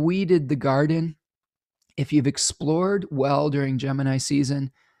if you've weeded the garden, if you've explored well during Gemini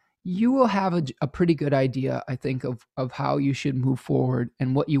season, you will have a pretty good idea, I think, of how you should move forward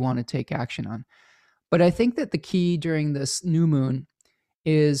and what you want to take action on. But I think that the key during this new moon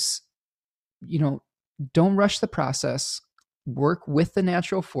is, don't rush the process. Work with the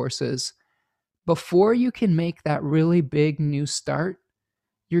natural forces. Before you can make that really big new start,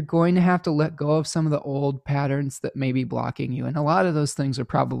 you're going to have to let go of some of the old patterns that may be blocking you. And a lot of those things are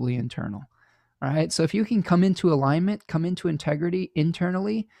probably internal. All right. So if you can come into alignment, come into integrity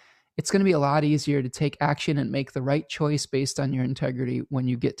internally, it's going to be a lot easier to take action and make the right choice based on your integrity when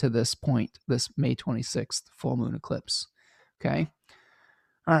you get to this point, this May 26th full moon eclipse. Okay.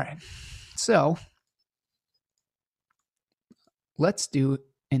 All right. So let's do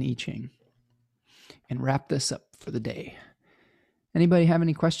an I Ching and wrap this up for the day. Anybody have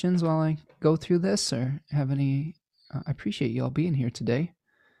any questions while I go through this, or have any? I appreciate you all being here today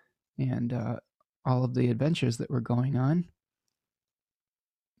and all of the adventures that were going on.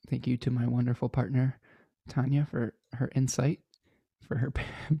 Thank you to my wonderful partner, Tanya, for her insight, for her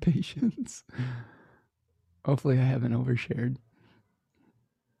patience. Hopefully I haven't overshared.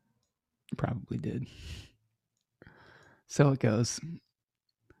 Probably did. So it goes.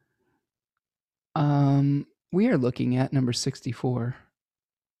 We are looking at number 64,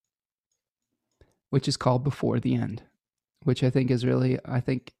 which is called Before the End, which I think is really,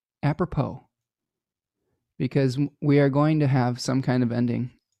 apropos, because we are going to have some kind of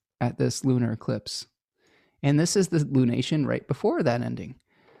ending at this lunar eclipse. And this is the lunation right before that ending.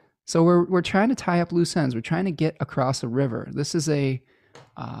 So we're trying to tie up loose ends. We're trying to get across a river. This is in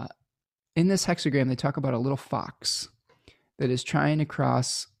this hexagram, they talk about a little fox that is trying to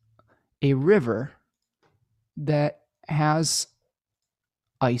cross a river that has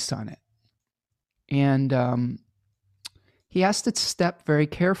ice on it. And he has to step very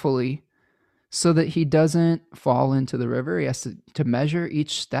carefully so that he doesn't fall into the river. He has to measure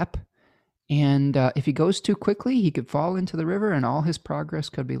each step. And if he goes too quickly, he could fall into the river and all his progress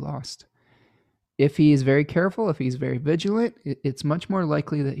could be lost. If he is very careful, if he's very vigilant, it's much more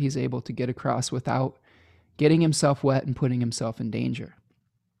likely that he's able to get across without getting himself wet and putting himself in danger.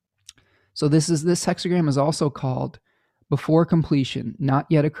 So this hexagram is also called Before Completion, Not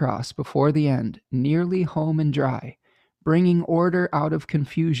Yet Across, Before the End, Nearly Home and Dry, Bringing Order Out of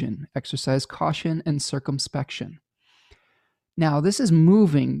Confusion, Exercise Caution and Circumspection. Now, this is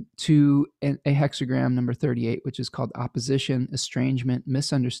moving to a hexagram number 38, which is called Opposition, Estrangement,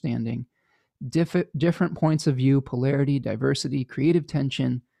 Misunderstanding, Different Points of View, Polarity, Diversity, Creative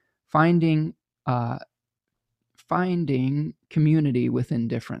Tension, Finding Community Within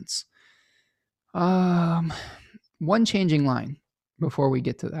Difference. One changing line before we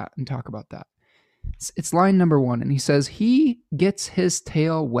get to that and talk about that. It's line number 1, and he says, he gets his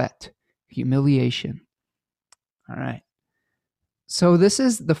tail wet. Humiliation. All right. So this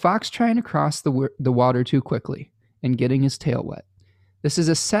is the fox trying to cross the water too quickly and getting his tail wet. This is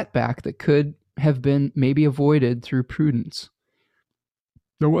a setback that could have been maybe avoided through prudence.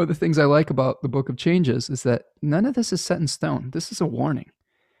 Now, one of the things I like about the Book of Changes is that none of this is set in stone. This is a warning.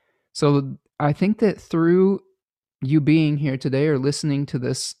 So I think that through you being here today or listening to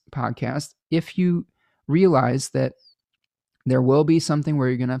this podcast, if you realize that there will be something where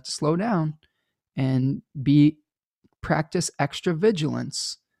you're going to have to slow down and practice extra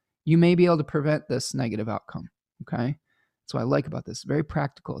vigilance, you may be able to prevent this negative outcome. Okay. That's what I like about this. It's very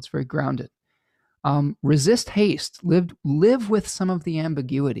practical. It's very grounded. Resist haste. Live with some of the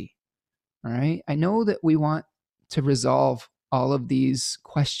ambiguity. All right. I know that we want to resolve all of these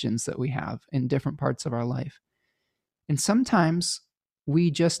questions that we have in different parts of our life. And sometimes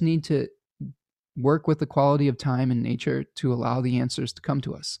we just need to work with the quality of time and nature to allow the answers to come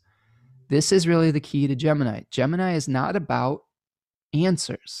to us. This is really the key to Gemini. Gemini is not about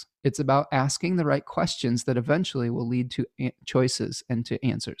answers. It's about asking the right questions that eventually will lead to choices and to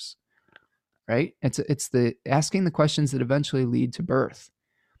answers. Right? It's the asking the questions that eventually lead to birth.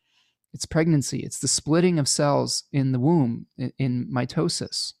 It's pregnancy. It's the splitting of cells in the womb, in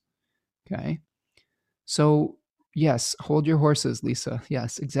mitosis. Okay? So, yes, hold your horses, Lisa.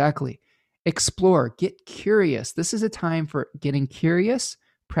 Yes, exactly. Explore. Get curious. This is a time for getting curious,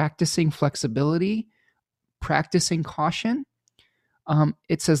 practicing flexibility, practicing caution.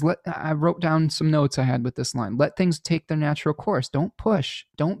 It says, I wrote down some notes I had with this line. Let things take their natural course. Don't push.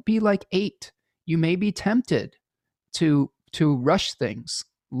 Don't be like 8. You may be tempted to rush things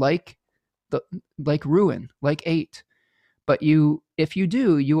like ruin, like 8. But if you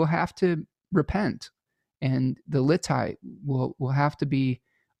do, you will have to repent, and the litai will have to be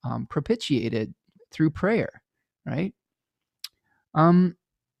propitiated through prayer, right? It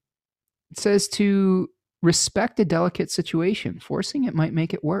says to respect a delicate situation. Forcing it might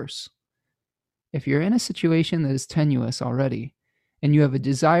make it worse. If you're in a situation that is tenuous already and you have a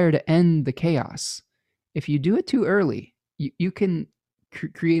desire to end the chaos, if you do it too early, you can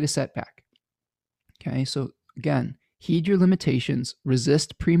create a setback. Okay, so again, heed your limitations,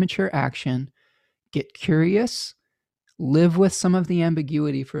 resist premature action, get curious, live with some of the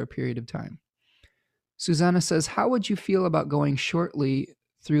ambiguity for a period of time. Susanna says, how would you feel about going shortly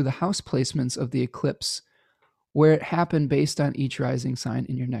through the house placements of the eclipse where it happened based on each rising sign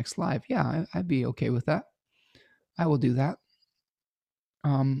in your next live? Yeah, I'd be okay with that. I will do that.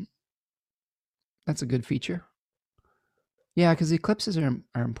 That's a good feature. Yeah, because the eclipses are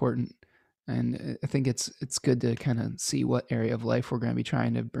important. And I think it's good to kind of see what area of life we're going to be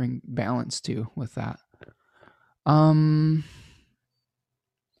trying to bring balance to with that. I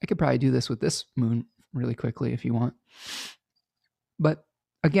could probably do this with this moon really quickly if you want. But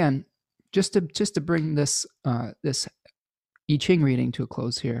again, just to bring this this I Ching reading to a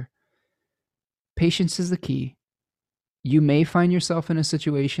close here, patience is the key. You may find yourself in a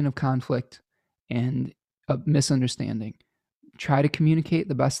situation of conflict and a misunderstanding. Try to communicate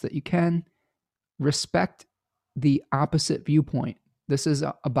the best that you can. Respect the opposite viewpoint. This is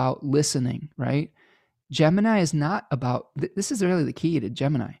about listening, right? Gemini is not about, this is really the key to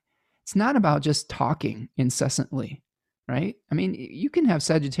Gemini. It's not about just talking incessantly, right? I mean, you can have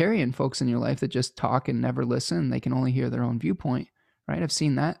Sagittarian folks in your life that just talk and never listen. They can only hear their own viewpoint, right? I've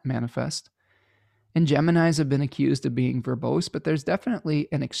seen that manifest. And Geminis have been accused of being verbose, but there's definitely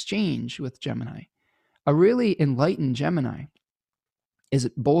an exchange with Gemini. A really enlightened Gemini is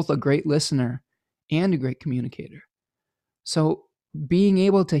both a great listener and a great communicator. So being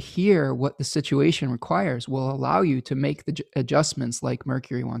able to hear what the situation requires will allow you to make the adjustments like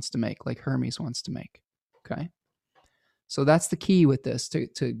Mercury wants to make, like Hermes wants to make. Okay. So that's the key with this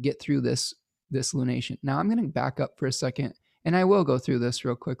to get through this lunation. Now I'm going to back up for a second, and I will go through this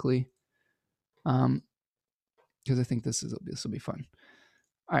real quickly, because I think this will be fun.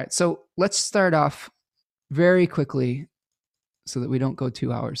 All right. So let's start off very quickly so that we don't go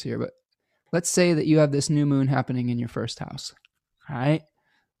 2 hours here, but let's say that you have this new moon happening in your first house. All right.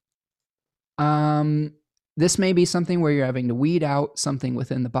 This may be something where you're having to weed out something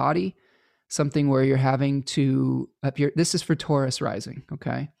within the body, something where you're having to, this is for Taurus rising,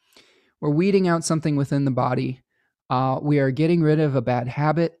 okay? We're weeding out something within the body. We are getting rid of a bad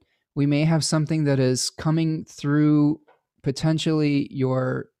habit. We may have something that is coming through potentially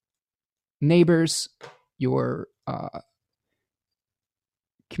your neighbors, your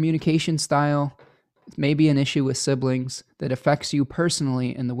communication style. Maybe an issue with siblings that affects you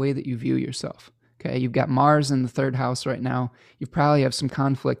personally in the way that you view yourself. Okay, you've got Mars in the 3rd house right now. You probably have some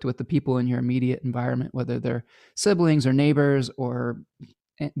conflict with the people in your immediate environment, whether they're siblings or neighbors or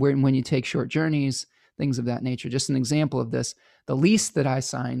when you take short journeys, things of that nature. Just an example of this, the lease that I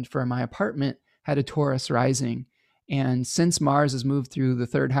signed for my apartment had a Taurus rising, And since Mars has moved through the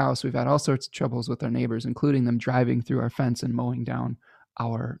third house, we've had all sorts of troubles with our neighbors, including them driving through our fence and mowing down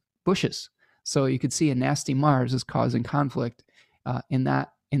our bushes. So you could see a nasty Mars is causing conflict in that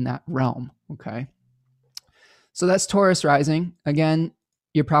realm. Okay. So that's Taurus rising. Again,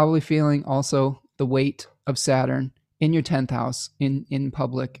 you're probably feeling also the weight of Saturn in your 10th house in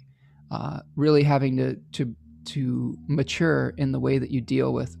public, really having to mature in the way that you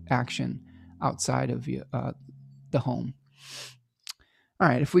deal with action outside of the home. All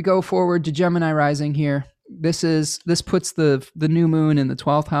right, if we go forward to Gemini rising here, this puts the new moon in the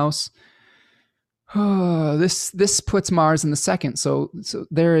 12th house. This puts Mars in the second. So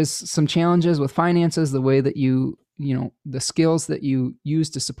there is some challenges with finances, the way that the skills that you use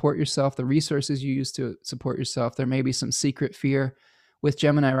to support yourself, the resources you use to support yourself. There may be some secret fear with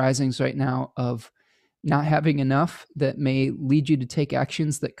Gemini risings right now of not having enough that may lead you to take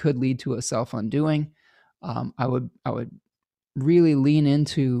actions that could lead to a self-undoing. I would really lean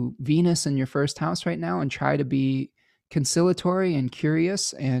into Venus in your first house right now and try to be conciliatory and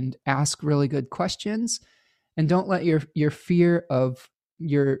curious and ask really good questions, and don't let your fear of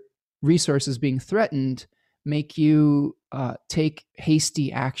your resources being threatened make you take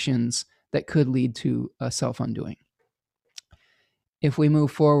hasty actions that could lead to a self-undoing. If we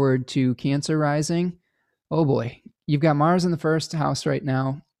move forward to Cancer rising, oh boy, you've got Mars in the first house right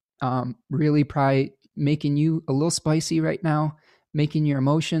now, really probably making you a little spicy right now, making your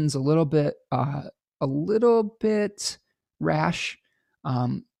emotions a little bit rash,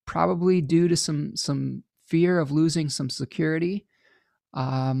 probably due to some fear of losing some security.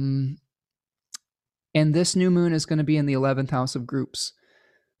 And this new moon is going to be in the 11th house of groups.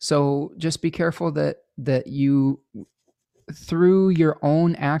 So just be careful that you, through your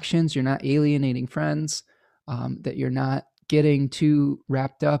own actions, you're not alienating friends, that you're not getting too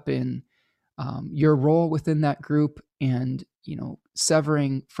wrapped up in your role within that group, and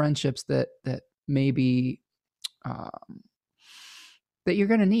severing friendships that maybe that you're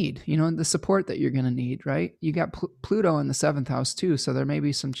going to need, the support that you're going to need, right? You got Pluto in the 7th house too, so there may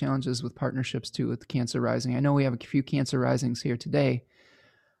be some challenges with partnerships too with Cancer rising. I know we have a few Cancer risings here today.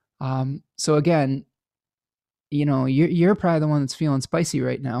 So again, you're probably the one that's feeling spicy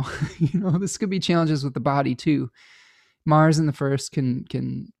right now. This could be challenges with the body too. Mars in the first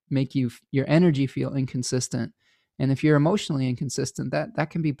can make your energy feel inconsistent. And if you're emotionally inconsistent, that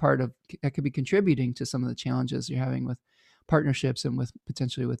can be that could be contributing to some of the challenges you're having with partnerships and with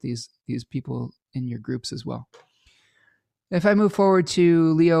potentially with these people in your groups as well. If I move forward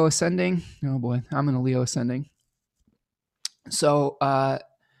to Leo ascending, oh boy, I'm in a Leo ascending. So, a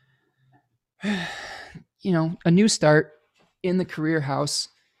new start in the career house,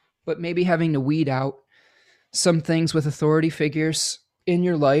 but maybe having to weed out some things with authority figures in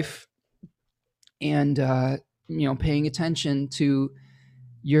your life, and paying attention to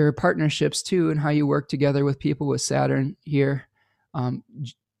your partnerships too, and how you work together with people with Saturn here.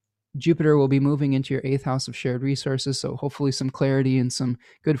 Jupiter will be moving into your 8th house of shared resources, so hopefully some clarity and some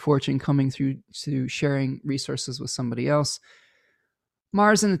good fortune coming through to sharing resources with somebody else.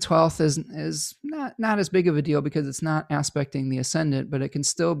 Mars in the 12th is not as big of a deal because it's not aspecting the ascendant, but it can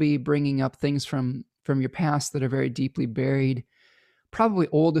still be bringing up things from your past that are very deeply buried, probably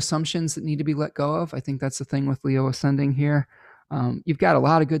old assumptions that need to be let go of. I think that's the thing with Leo ascending here. You've got a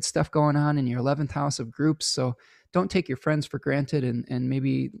lot of good stuff going on in your 11th house of groups, so don't take your friends for granted, and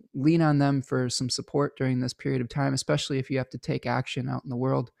maybe lean on them for some support during this period of time, especially if you have to take action out in the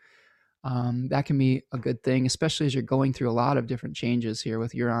world. That can be a good thing, especially as you're going through a lot of different changes here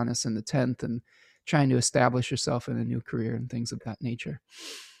with Uranus in the 10th and trying to establish yourself in a new career and things of that nature.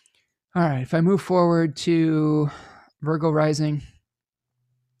 All right, if I move forward to Virgo rising.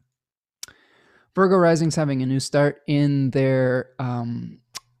 Virgo rising's having a new start in their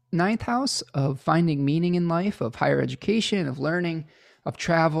 9th house of finding meaning in life, of higher education, of learning, of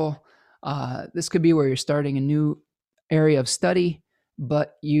travel. This could be where you're starting a new area of study,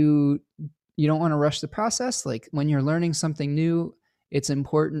 but you don't want to rush the process. Like when you're learning something new, it's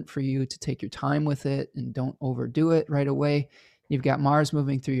important for you to take your time with it and don't overdo it right away. You've got Mars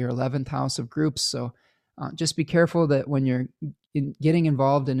moving through your 11th house of groups, so just be careful that when you're getting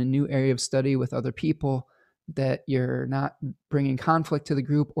involved in a new area of study with other people, that you're not bringing conflict to the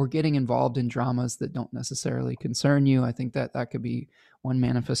group or getting involved in dramas that don't necessarily concern you. I think that could be one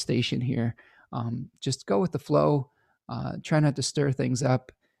manifestation here. Just go with the flow. Try not to stir things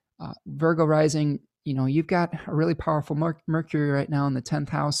up. Virgo rising, you've got a really powerful Mercury right now in the 10th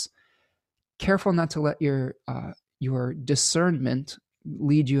house. Careful not to let your discernment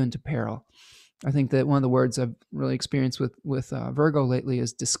lead you into peril. I think that one of the words I've really experienced with Virgo lately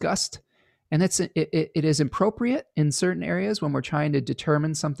is disgust. And it is appropriate in certain areas when we're trying to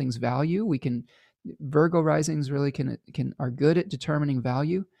determine something's value. Virgo risings really are good at determining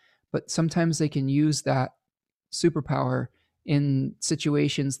value, but sometimes they can use that superpower in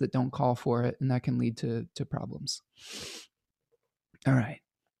situations that don't call for it, and that can lead to problems. All right.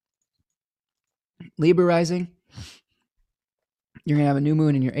 Libra rising, you're going to have a new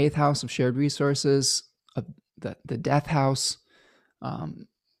moon in your 8th house of shared resources, of the death house.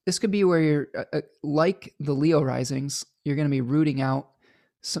 This could be where you're, like the Leo risings, you're going to be rooting out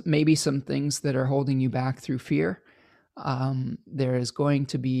maybe some things that are holding you back through fear. There is going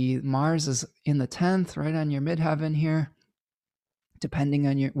to be, Mars is in the 10th, right on your midheaven here, depending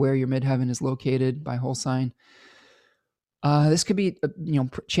on where your midheaven is located by whole sign. This could be,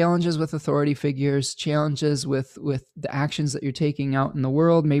 challenges with authority figures, challenges with the actions that you're taking out in the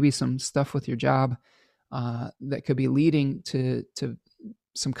world, maybe some stuff with your job that could be leading to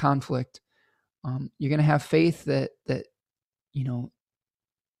some conflict. You're going to have faith that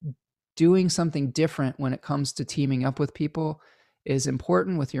doing something different when it comes to teaming up with people is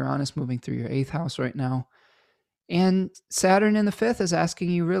important, with Uranus moving through your 8th house right now. And Saturn in the 5th is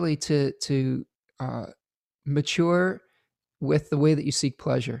asking you really to mature with the way that you seek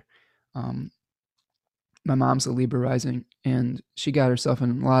pleasure. My mom's a Libra rising, and she got herself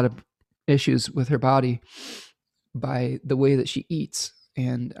in a lot of issues with her body by the way that she eats.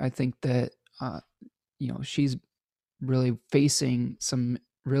 And I think that, she's really facing some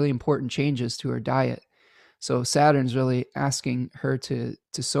really important changes to her diet. So Saturn's really asking her to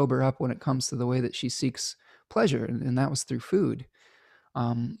sober up when it comes to the way that she seeks pleasure, and that was through food.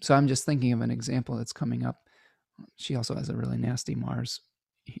 So I'm just thinking of an example that's coming up. She also has a really nasty Mars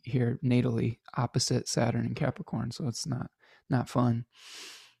here natally opposite Saturn and Capricorn, so it's not fun.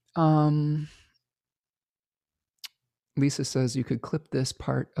 Lisa says you could clip this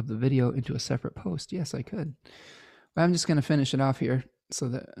part of the video into a separate post. Yes, I could. But I'm just going to finish it off here so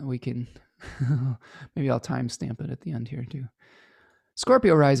that we can, maybe I'll timestamp it at the end here too.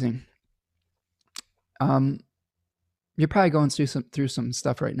 Scorpio rising. You're probably going through some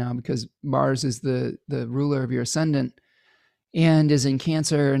stuff right now because Mars is the ruler of your ascendant and is in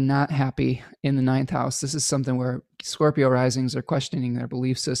Cancer and not happy in the 9th house. This is something where Scorpio risings are questioning their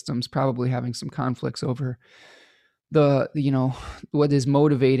belief systems, probably having some conflicts over what is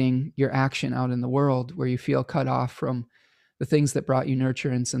motivating your action out in the world, where you feel cut off from the things that brought you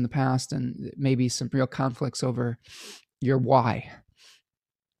nurturance in the past, and maybe some real conflicts over your why.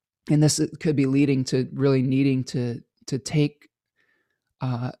 And this could be leading to really needing to take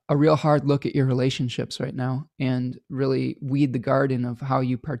a real hard look at your relationships right now and really weed the garden of how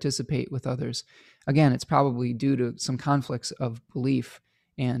you participate with others. Again, it's probably due to some conflicts of belief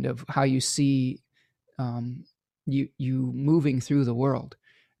and of how you see you moving through the world,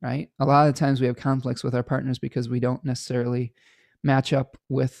 right? A lot of times we have conflicts with our partners because we don't necessarily match up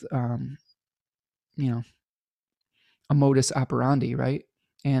with, a modus operandi, right?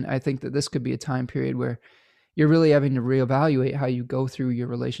 And I think that this could be a time period where you're really having to reevaluate how you go through your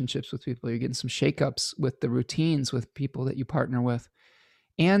relationships with people. You're getting some shakeups with the routines with people that you partner with.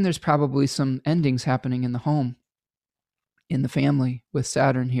 And there's probably some endings happening in the home, in the family with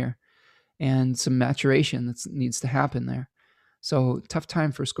Saturn here, and some maturation that needs to happen there. So tough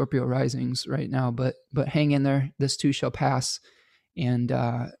time for Scorpio risings right now, but hang in there. This too shall pass. And,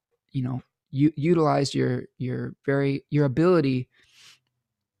 utilize your ability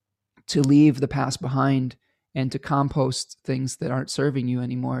to leave the past behind and to compost things that aren't serving you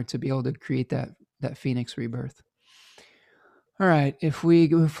anymore to be able to create that Phoenix rebirth. All right. If we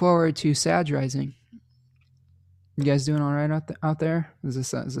go forward to Sag rising, you guys doing all right out there? Is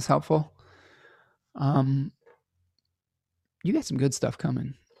this helpful? You got some good stuff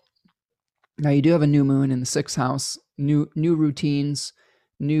coming. Now you do have a new moon in the 6th house, new routines,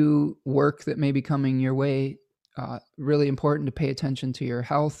 new work that may be coming your way. Really important to pay attention to your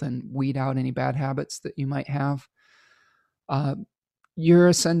health and weed out any bad habits that you might have. Your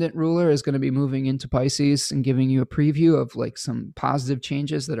ascendant ruler is going to be moving into Pisces and giving you a preview of like some positive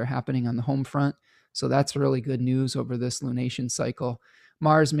changes that are happening on the home front. So that's really good news over this lunation cycle.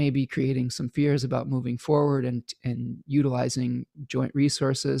 Mars may be creating some fears about moving forward and utilizing joint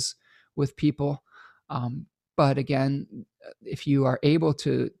resources with people. But again, if you are able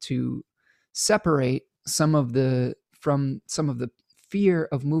to separate some of the fear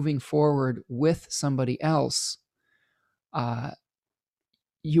of moving forward with somebody else,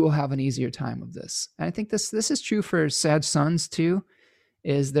 you will have an easier time of this. And I think this is true for Sag Suns too.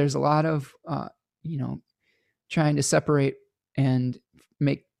 Is there's a lot of trying to separate and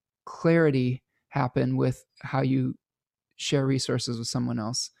make clarity happen with how you share resources with someone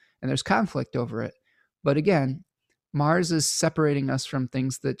else. and there's conflict over it. But again, Mars is separating us from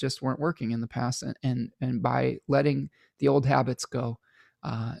things that just weren't working in the past, and by letting the old habits go,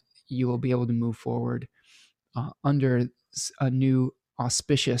 you will be able to move forward under a new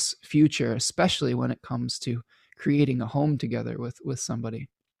auspicious future, especially when it comes to creating a home together with somebody,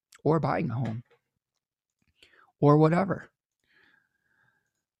 or buying a home, or whatever.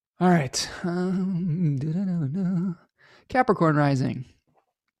 All right. Capricorn rising.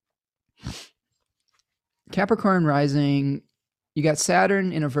 Capricorn rising, you got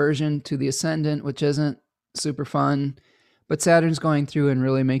Saturn in aversion to the ascendant, which isn't super fun, but Saturn's going through and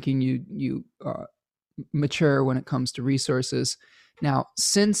really making you mature when it comes to resources. Now,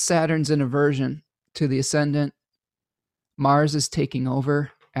 since Saturn's in aversion to the ascendant, Mars is taking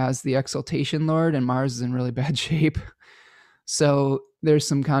over as the exaltation lord, and Mars is in really bad shape. So there's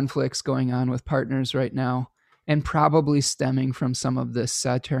some conflicts going on with partners right now, and probably stemming from some of this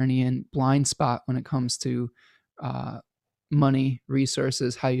Saturnian blind spot when it comes to money,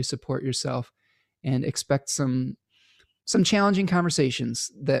 resources, how you support yourself, and expect some challenging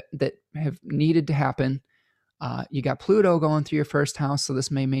conversations that have needed to happen. You got Pluto going through your first house, so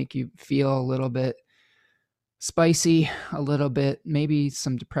this may make you feel a little bit spicy, a little bit, maybe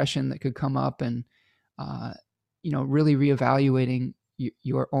some depression that could come up, and really reevaluating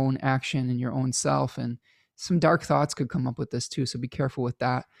your own action and your own self, and some dark thoughts could come up with this too, so be careful with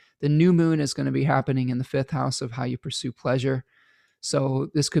that. The new moon is going to be happening in the 5th house of how you pursue pleasure. So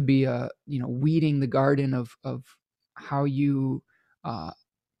this could be weeding the garden of how you how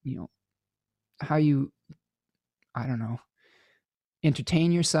you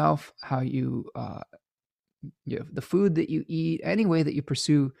entertain yourself, how you the food that you eat, any way that you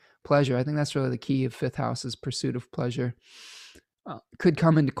pursue pleasure. I think that's really the key of 5th house, is pursuit of pleasure. Could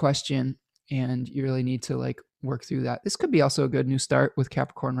come into question, and you really need to work through that. This could be also a good new start with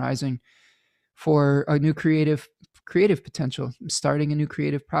Capricorn rising for a new creative potential, starting a new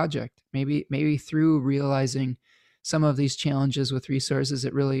creative project. Maybe through realizing some of these challenges with resources,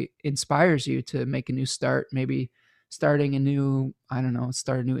 it really inspires you to make a new start. Maybe starting a new,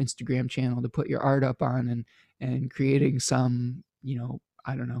 start a new Instagram channel to put your art up on, and creating some,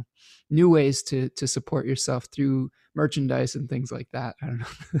 new ways to support yourself through merchandise and things like that. I don't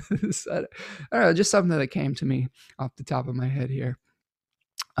know. Just something that came to me off the top of my head here.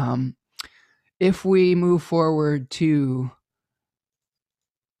 If we move forward to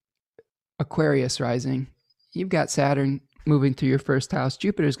Aquarius rising, you've got Saturn moving through your 1st house.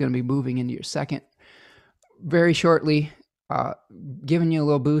 Jupiter is going to be moving into your 2nd very shortly, giving you a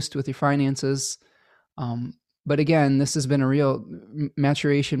little boost with your finances. But again, this has been a real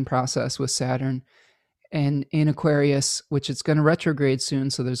maturation process with Saturn and in Aquarius, which it's going to retrograde soon.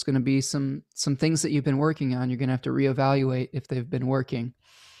 So there's going to be some things that you've been working on. You're going to have to reevaluate if they've been working.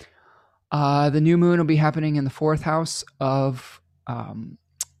 The new moon will be happening in the 4th house of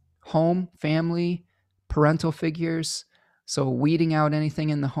home, family, parental figures. So weeding out anything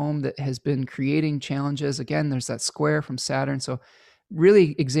in the home that has been creating challenges. Again, there's that square from Saturn. So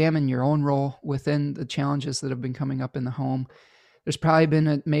really examine your own role within the challenges that have been coming up in the home. There's probably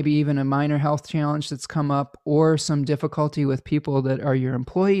been maybe even a minor health challenge that's come up, or some difficulty with people that are your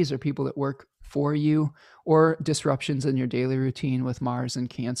employees or people that work for you, or disruptions in your daily routine with Mars and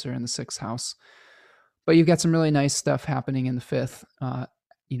Cancer in the 6th house. But you've got some really nice stuff happening in the 5th,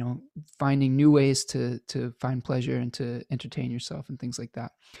 finding new ways to find pleasure and to entertain yourself and things like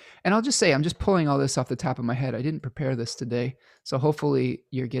that. And I'll just say, I'm just pulling all this off the top of my head. I didn't prepare this today, so hopefully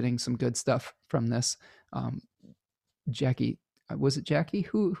you're getting some good stuff from this. Jackie, was it Jackie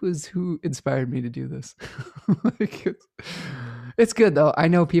who inspired me to do this? It's good though. I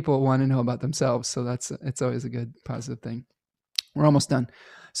know people want to know about themselves, so it's always a good positive thing. We're almost done.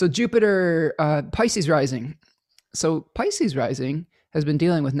 So Jupiter, Pisces rising. So Pisces rising has been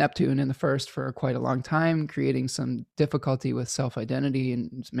dealing with Neptune in the 1st for quite a long time, creating some difficulty with self-identity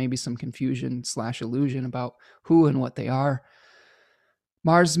and maybe some confusion / illusion about who and what they are.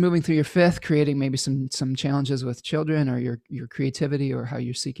 Mars is moving through your 5th, creating maybe some challenges with children, or your creativity, or how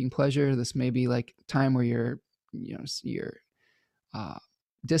you're seeking pleasure. This may be like time where your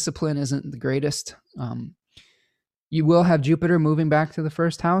discipline isn't the greatest. You will have Jupiter moving back to the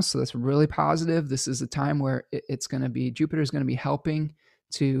 1st house, so that's really positive. This is a time where Jupiter is going to be helping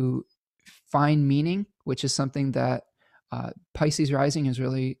to find meaning, which is something that Pisces rising is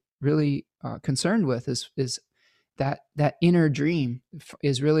really, really concerned with. Is that inner dream,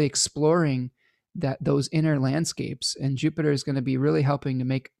 is really exploring those inner landscapes, and Jupiter is going to be really helping to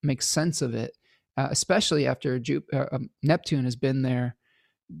make sense of it, especially after Neptune has been there,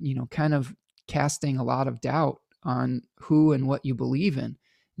 kind of casting a lot of doubt on who and what you believe in.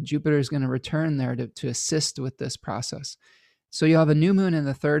 Jupiter is going to return there to assist with this process. So you'll have a new moon in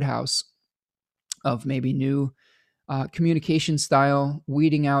the third house of maybe new communication style,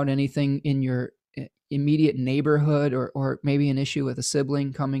 weeding out anything in your immediate neighborhood, or maybe an issue with a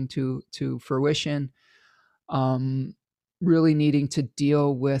sibling coming to fruition. Really needing to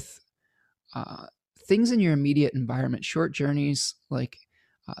deal with things in your immediate environment, short journeys. Like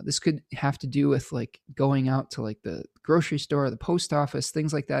this could have to do with like going out to like the grocery store, the post office,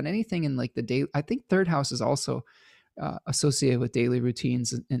 things like that. Anything in like the day. I think third house is also associated with daily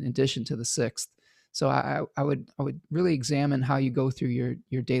routines in addition to the sixth. So I would really examine how you go through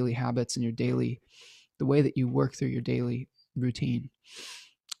your daily habits and the way that you work through your daily routine.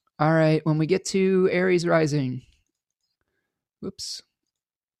 All right, when we get to Aries rising,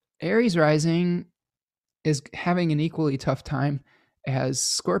 Aries rising is having an equally tough time as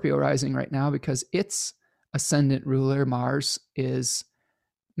Scorpio rising right now because its ascendant ruler, Mars, is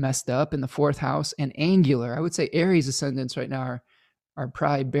messed up in the fourth house and angular. I would say Aries ascendants right now are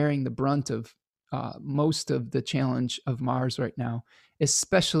probably bearing the brunt of most of the challenge of Mars right now,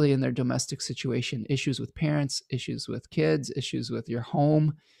 especially in their domestic situation. Issues with parents, issues with kids, issues with your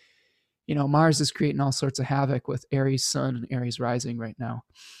home. Mars is creating all sorts of havoc with Aries sun and Aries rising right now.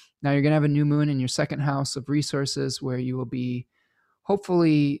 Now you're going to have a new moon in your second house of resources where you will be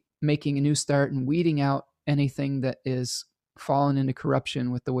hopefully making a new start and weeding out anything that is fallen into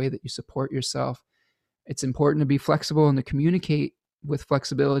corruption with the way that you support yourself. It's important to be flexible and to communicate with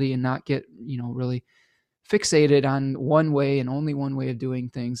flexibility and not get, really fixated on one way and only one way of doing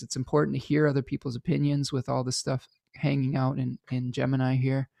things. It's important to hear other people's opinions with all this stuff hanging out in Gemini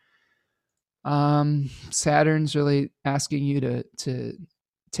here. Saturn's really asking you to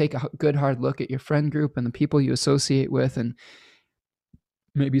take a good hard look at your friend group and the people you associate with, and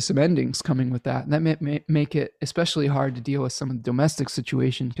maybe some endings coming with that. And that may make it especially hard to deal with some of the domestic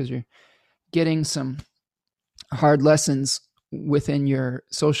situation because you're getting some hard lessons within your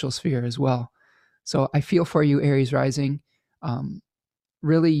social sphere as well. So I feel for you, Aries rising.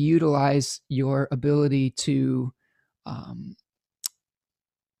 Really utilize your ability to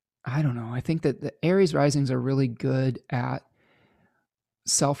I think that the Aries risings are really good at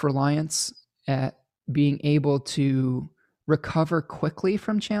self-reliance, at being able to recover quickly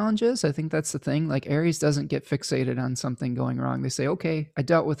from challenges. I think that's the thing. Like Aries doesn't get fixated on something going wrong. They say, okay, I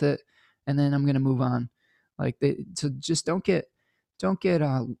dealt with it and then I'm going to move on. Like so just don't get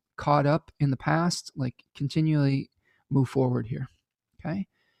caught up in the past, like continually move forward here. Okay.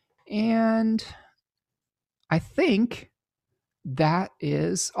 And I think that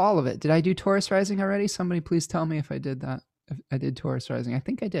is all of it. Did I do Taurus rising already? Somebody please tell me if I did that. If I did Taurus rising. I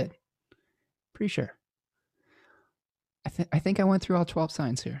think I did. Pretty sure. I think I went through all 12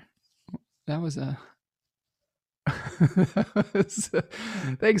 signs here. That was a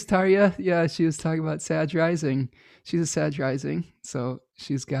thanks, Tarya. Yeah, she was talking about Sag rising. She's a Sag rising, so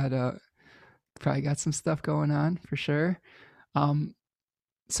she's got probably got some stuff going on for sure.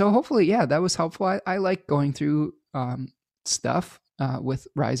 So hopefully, yeah, that was helpful. I like going through stuff with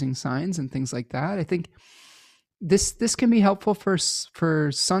rising signs and things like that. I think this can be helpful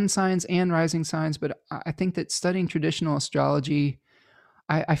for sun signs and rising signs, but I think that studying traditional astrology,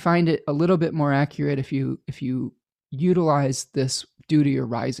 I find it a little bit more accurate if you utilize this due to your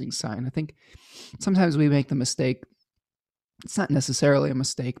rising sign. I think sometimes we make the mistake. It's not necessarily a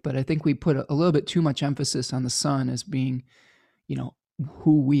mistake, but I think we put a little bit too much emphasis on the sun as being,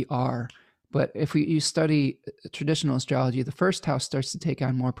 who we are. But if you study traditional astrology, the first house starts to take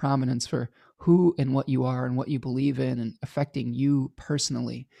on more prominence for who and what you are and what you believe in and affecting you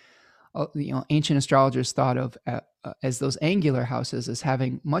personally. Ancient astrologers thought of as those angular houses as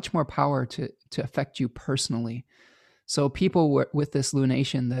having much more power to affect you personally. So people with this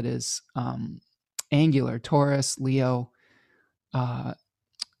lunation that is angular, Taurus, Leo,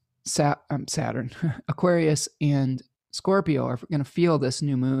 Saturn, Aquarius, and Scorpio are going to feel this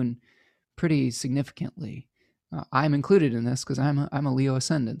new moon pretty significantly. I'm included in this because I'm a Leo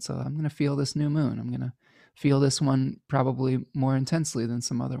ascendant, so I'm going to feel this new moon. I'm going to feel this one probably more intensely than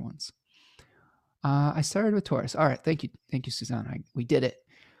some other ones. I started with Taurus. All right, thank you, Susanna. We did it.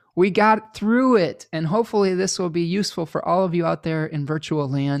 We got through it, and hopefully this will be useful for all of you out there in virtual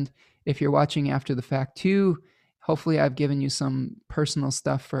land. If you're watching after the fact too, hopefully I've given you some personal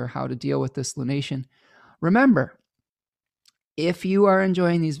stuff for how to deal with this lunation. Remember, if you are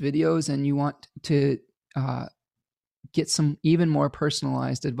enjoying these videos and you want to get some even more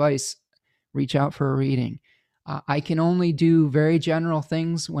personalized advice, reach out for a reading. I can only do very general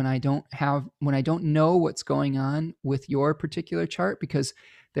things when I don't know what's going on with your particular chart, because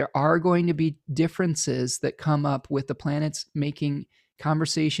there are going to be differences that come up with the planets making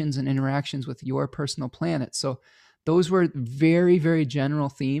conversations and interactions with your personal planet. So those were very, very general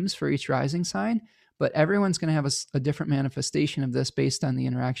themes for each rising sign, but everyone's going to have a different manifestation of this based on the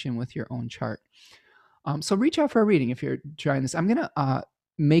interaction with your own chart. So reach out for a reading if you're trying this. I'm going to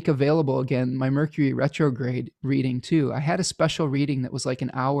make available again my Mercury retrograde reading too. I had a special reading that was like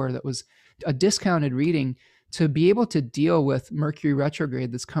an hour, that was a discounted reading to be able to deal with Mercury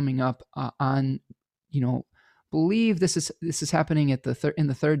retrograde that's coming up on, believe this is happening in the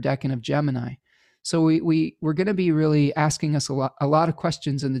third decan of Gemini. So we're going to be really asking us a lot of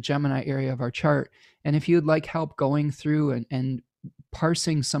questions in the Gemini area of our chart. And if you'd like help going through and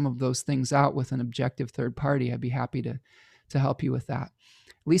parsing some of those things out with an objective third party, I'd be happy to help you with that.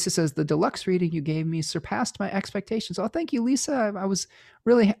 Lisa says, the deluxe reading you gave me surpassed my expectations. Oh, thank you, Lisa.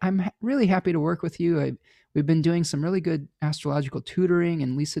 I'm really happy to work with you. We've been doing some really good astrological tutoring,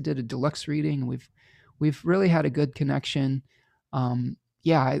 and Lisa did a deluxe reading. We've really had a good connection.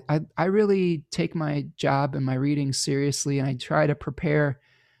 I really take my job and my readings seriously, and I try to prepare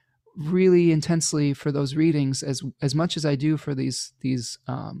really intensely for those readings as much as I do for these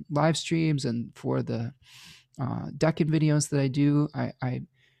live streams and for the decan videos that I do. I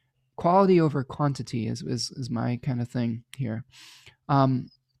quality over quantity is my kind of thing here.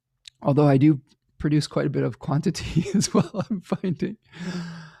 Although I do produce quite a bit of quantity as well, I'm finding.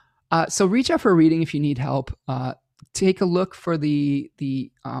 So reach out for a reading if you need help. Take a look for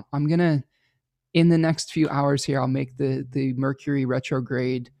I'm gonna, in the next few hours here, I'll make the Mercury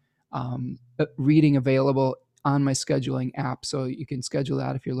retrograde reading available on my scheduling app, so you can schedule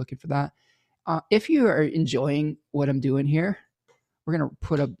that if you're looking for that. If you are enjoying what I'm doing here, we're gonna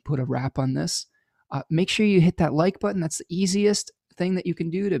put a wrap on this. Make sure you hit that like button. That's the easiest thing that you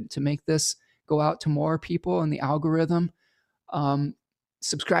can do to make this go out to more people in the algorithm.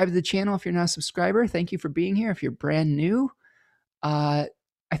 Subscribe to the channel if you're not a subscriber. Thank you for being here. If you're brand new, I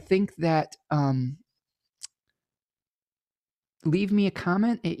think that leave me a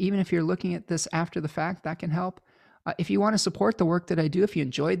comment, even if you're looking at this after the fact, that can help. If you want to support the work that I do, if you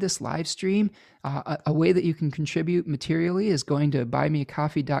enjoyed this live stream, a way that you can contribute materially is going to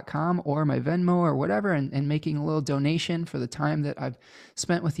buymeacoffee.com or my Venmo or whatever, and making a little donation for the time that I've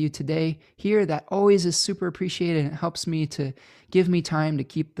spent with you today here. That always is super appreciated, and it helps me to give me time to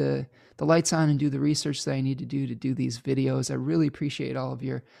keep the lights on and do the research that I need to do these videos. I really appreciate all of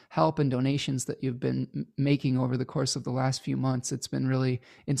your help and donations that you've been making over the course of the last few months. It's been really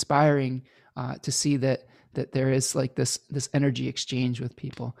inspiring to see that there is like this energy exchange with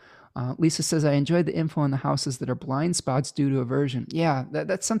people. Lisa says, I enjoyed the info on the houses that are blind spots due to aversion. Yeah,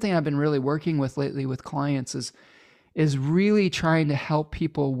 that's something I've been really working with lately with clients, is really trying to help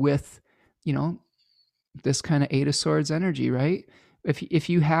people with, this kind of Eight of Swords energy, right? If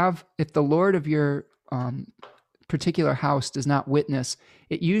the Lord of your particular house does not witness,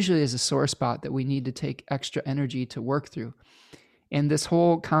 it usually is a sore spot that we need to take extra energy to work through. And this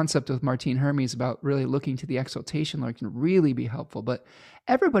whole concept with Martine Hermes about really looking to the exaltation Lord can really be helpful. But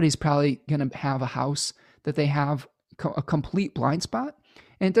everybody's probably going to have a house that they have a complete blind spot.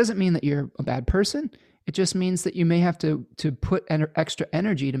 And it doesn't mean that you're a bad person. It just means that you may have to put extra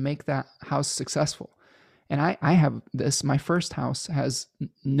energy to make that house successful. And I have this. My first house has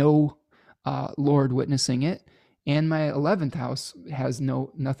no Lord witnessing it. And my 11th house has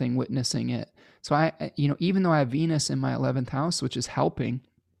nothing witnessing it. So I even though I have Venus in my 11th house, which is helping,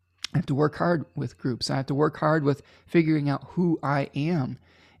 I have to work hard with groups. I have to work hard with figuring out who I am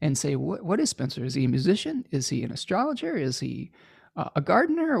and say, what is Spencer? Is he a musician? Is he an astrologer? Is he a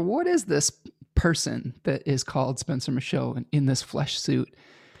gardener? Or what is this person that is called Spencer Michaud in this flesh suit?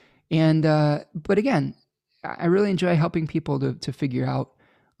 And, but again, I really enjoy helping people to figure out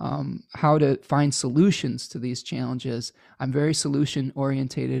how to find solutions to these challenges. I'm very solution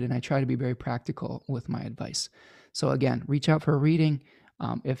orientated, and I try to be very practical with my advice. So again, reach out for a reading.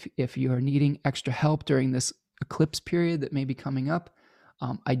 If you are needing extra help during this eclipse period that may be coming up,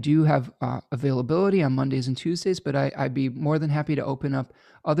 I do have availability on Mondays and Tuesdays, but I'd be more than happy to open up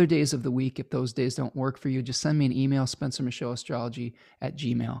other days of the week. If those days don't work for you, just send me an email,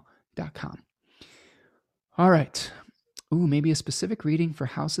 spencermichaudastrology@gmail.com. All right. Ooh, maybe a specific reading for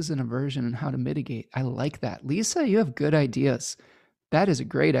houses in aversion and how to mitigate. I like that. Lisa, you have good ideas. That is a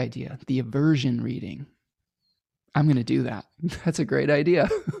great idea. The aversion reading. I'm going to do that. That's a great idea.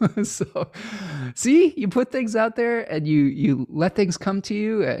 So, see, you put things out there and you let things come to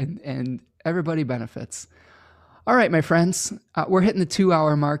you, and everybody benefits. All right, my friends, we're hitting the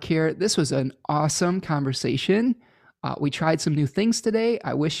 2-hour mark here. This was an awesome conversation. We tried some new things today.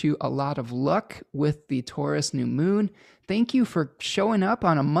 I wish you a lot of luck with the Taurus new moon. Thank you for showing up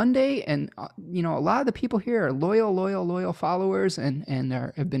on a Monday. And, a lot of the people here are loyal followers and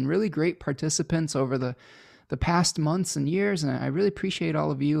have been really great participants over the past months and years. And I really appreciate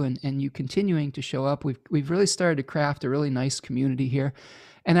all of you and you continuing to show up. We've really started to craft a really nice community here.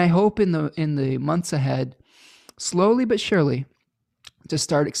 And I hope in the months ahead, slowly but surely, to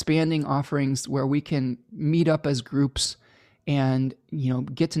start expanding offerings where we can meet up as groups and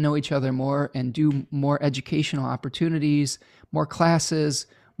get to know each other more and do more educational opportunities, more classes,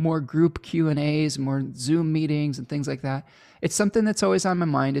 more group Q&As, more Zoom meetings and things like that. It's something that's always on my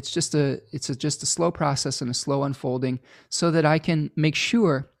mind. It's just a slow process and a slow unfolding so that I can make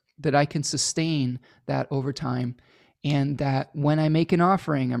sure that I can sustain that over time, and that when I make an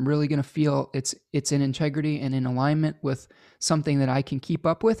offering, I'm really going to feel it's in integrity and in alignment with something that I can keep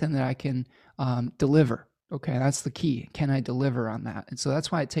up with and that I can deliver. Okay, that's the key. Can I deliver on that? And so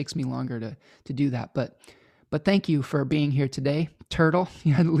that's why it takes me longer to do that. But thank you for being here today. Turtle,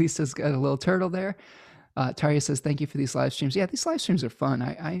 Lisa's got a little turtle there. Tarya says, thank you for these live streams. Yeah, these live streams are fun.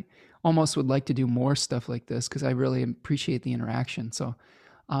 I almost would like to do more stuff like this because I really appreciate the interaction. So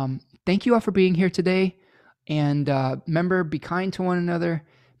thank you all for being here today. And remember, be kind to one another,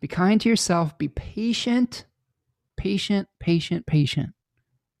 be kind to yourself, be patient.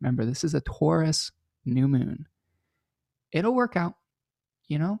 Remember, this is a Taurus new moon. It'll work out,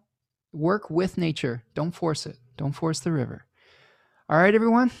 work with nature. Don't force it. Don't force the river. All right,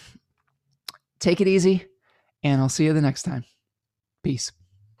 everyone, take it easy, and I'll see you the next time. Peace.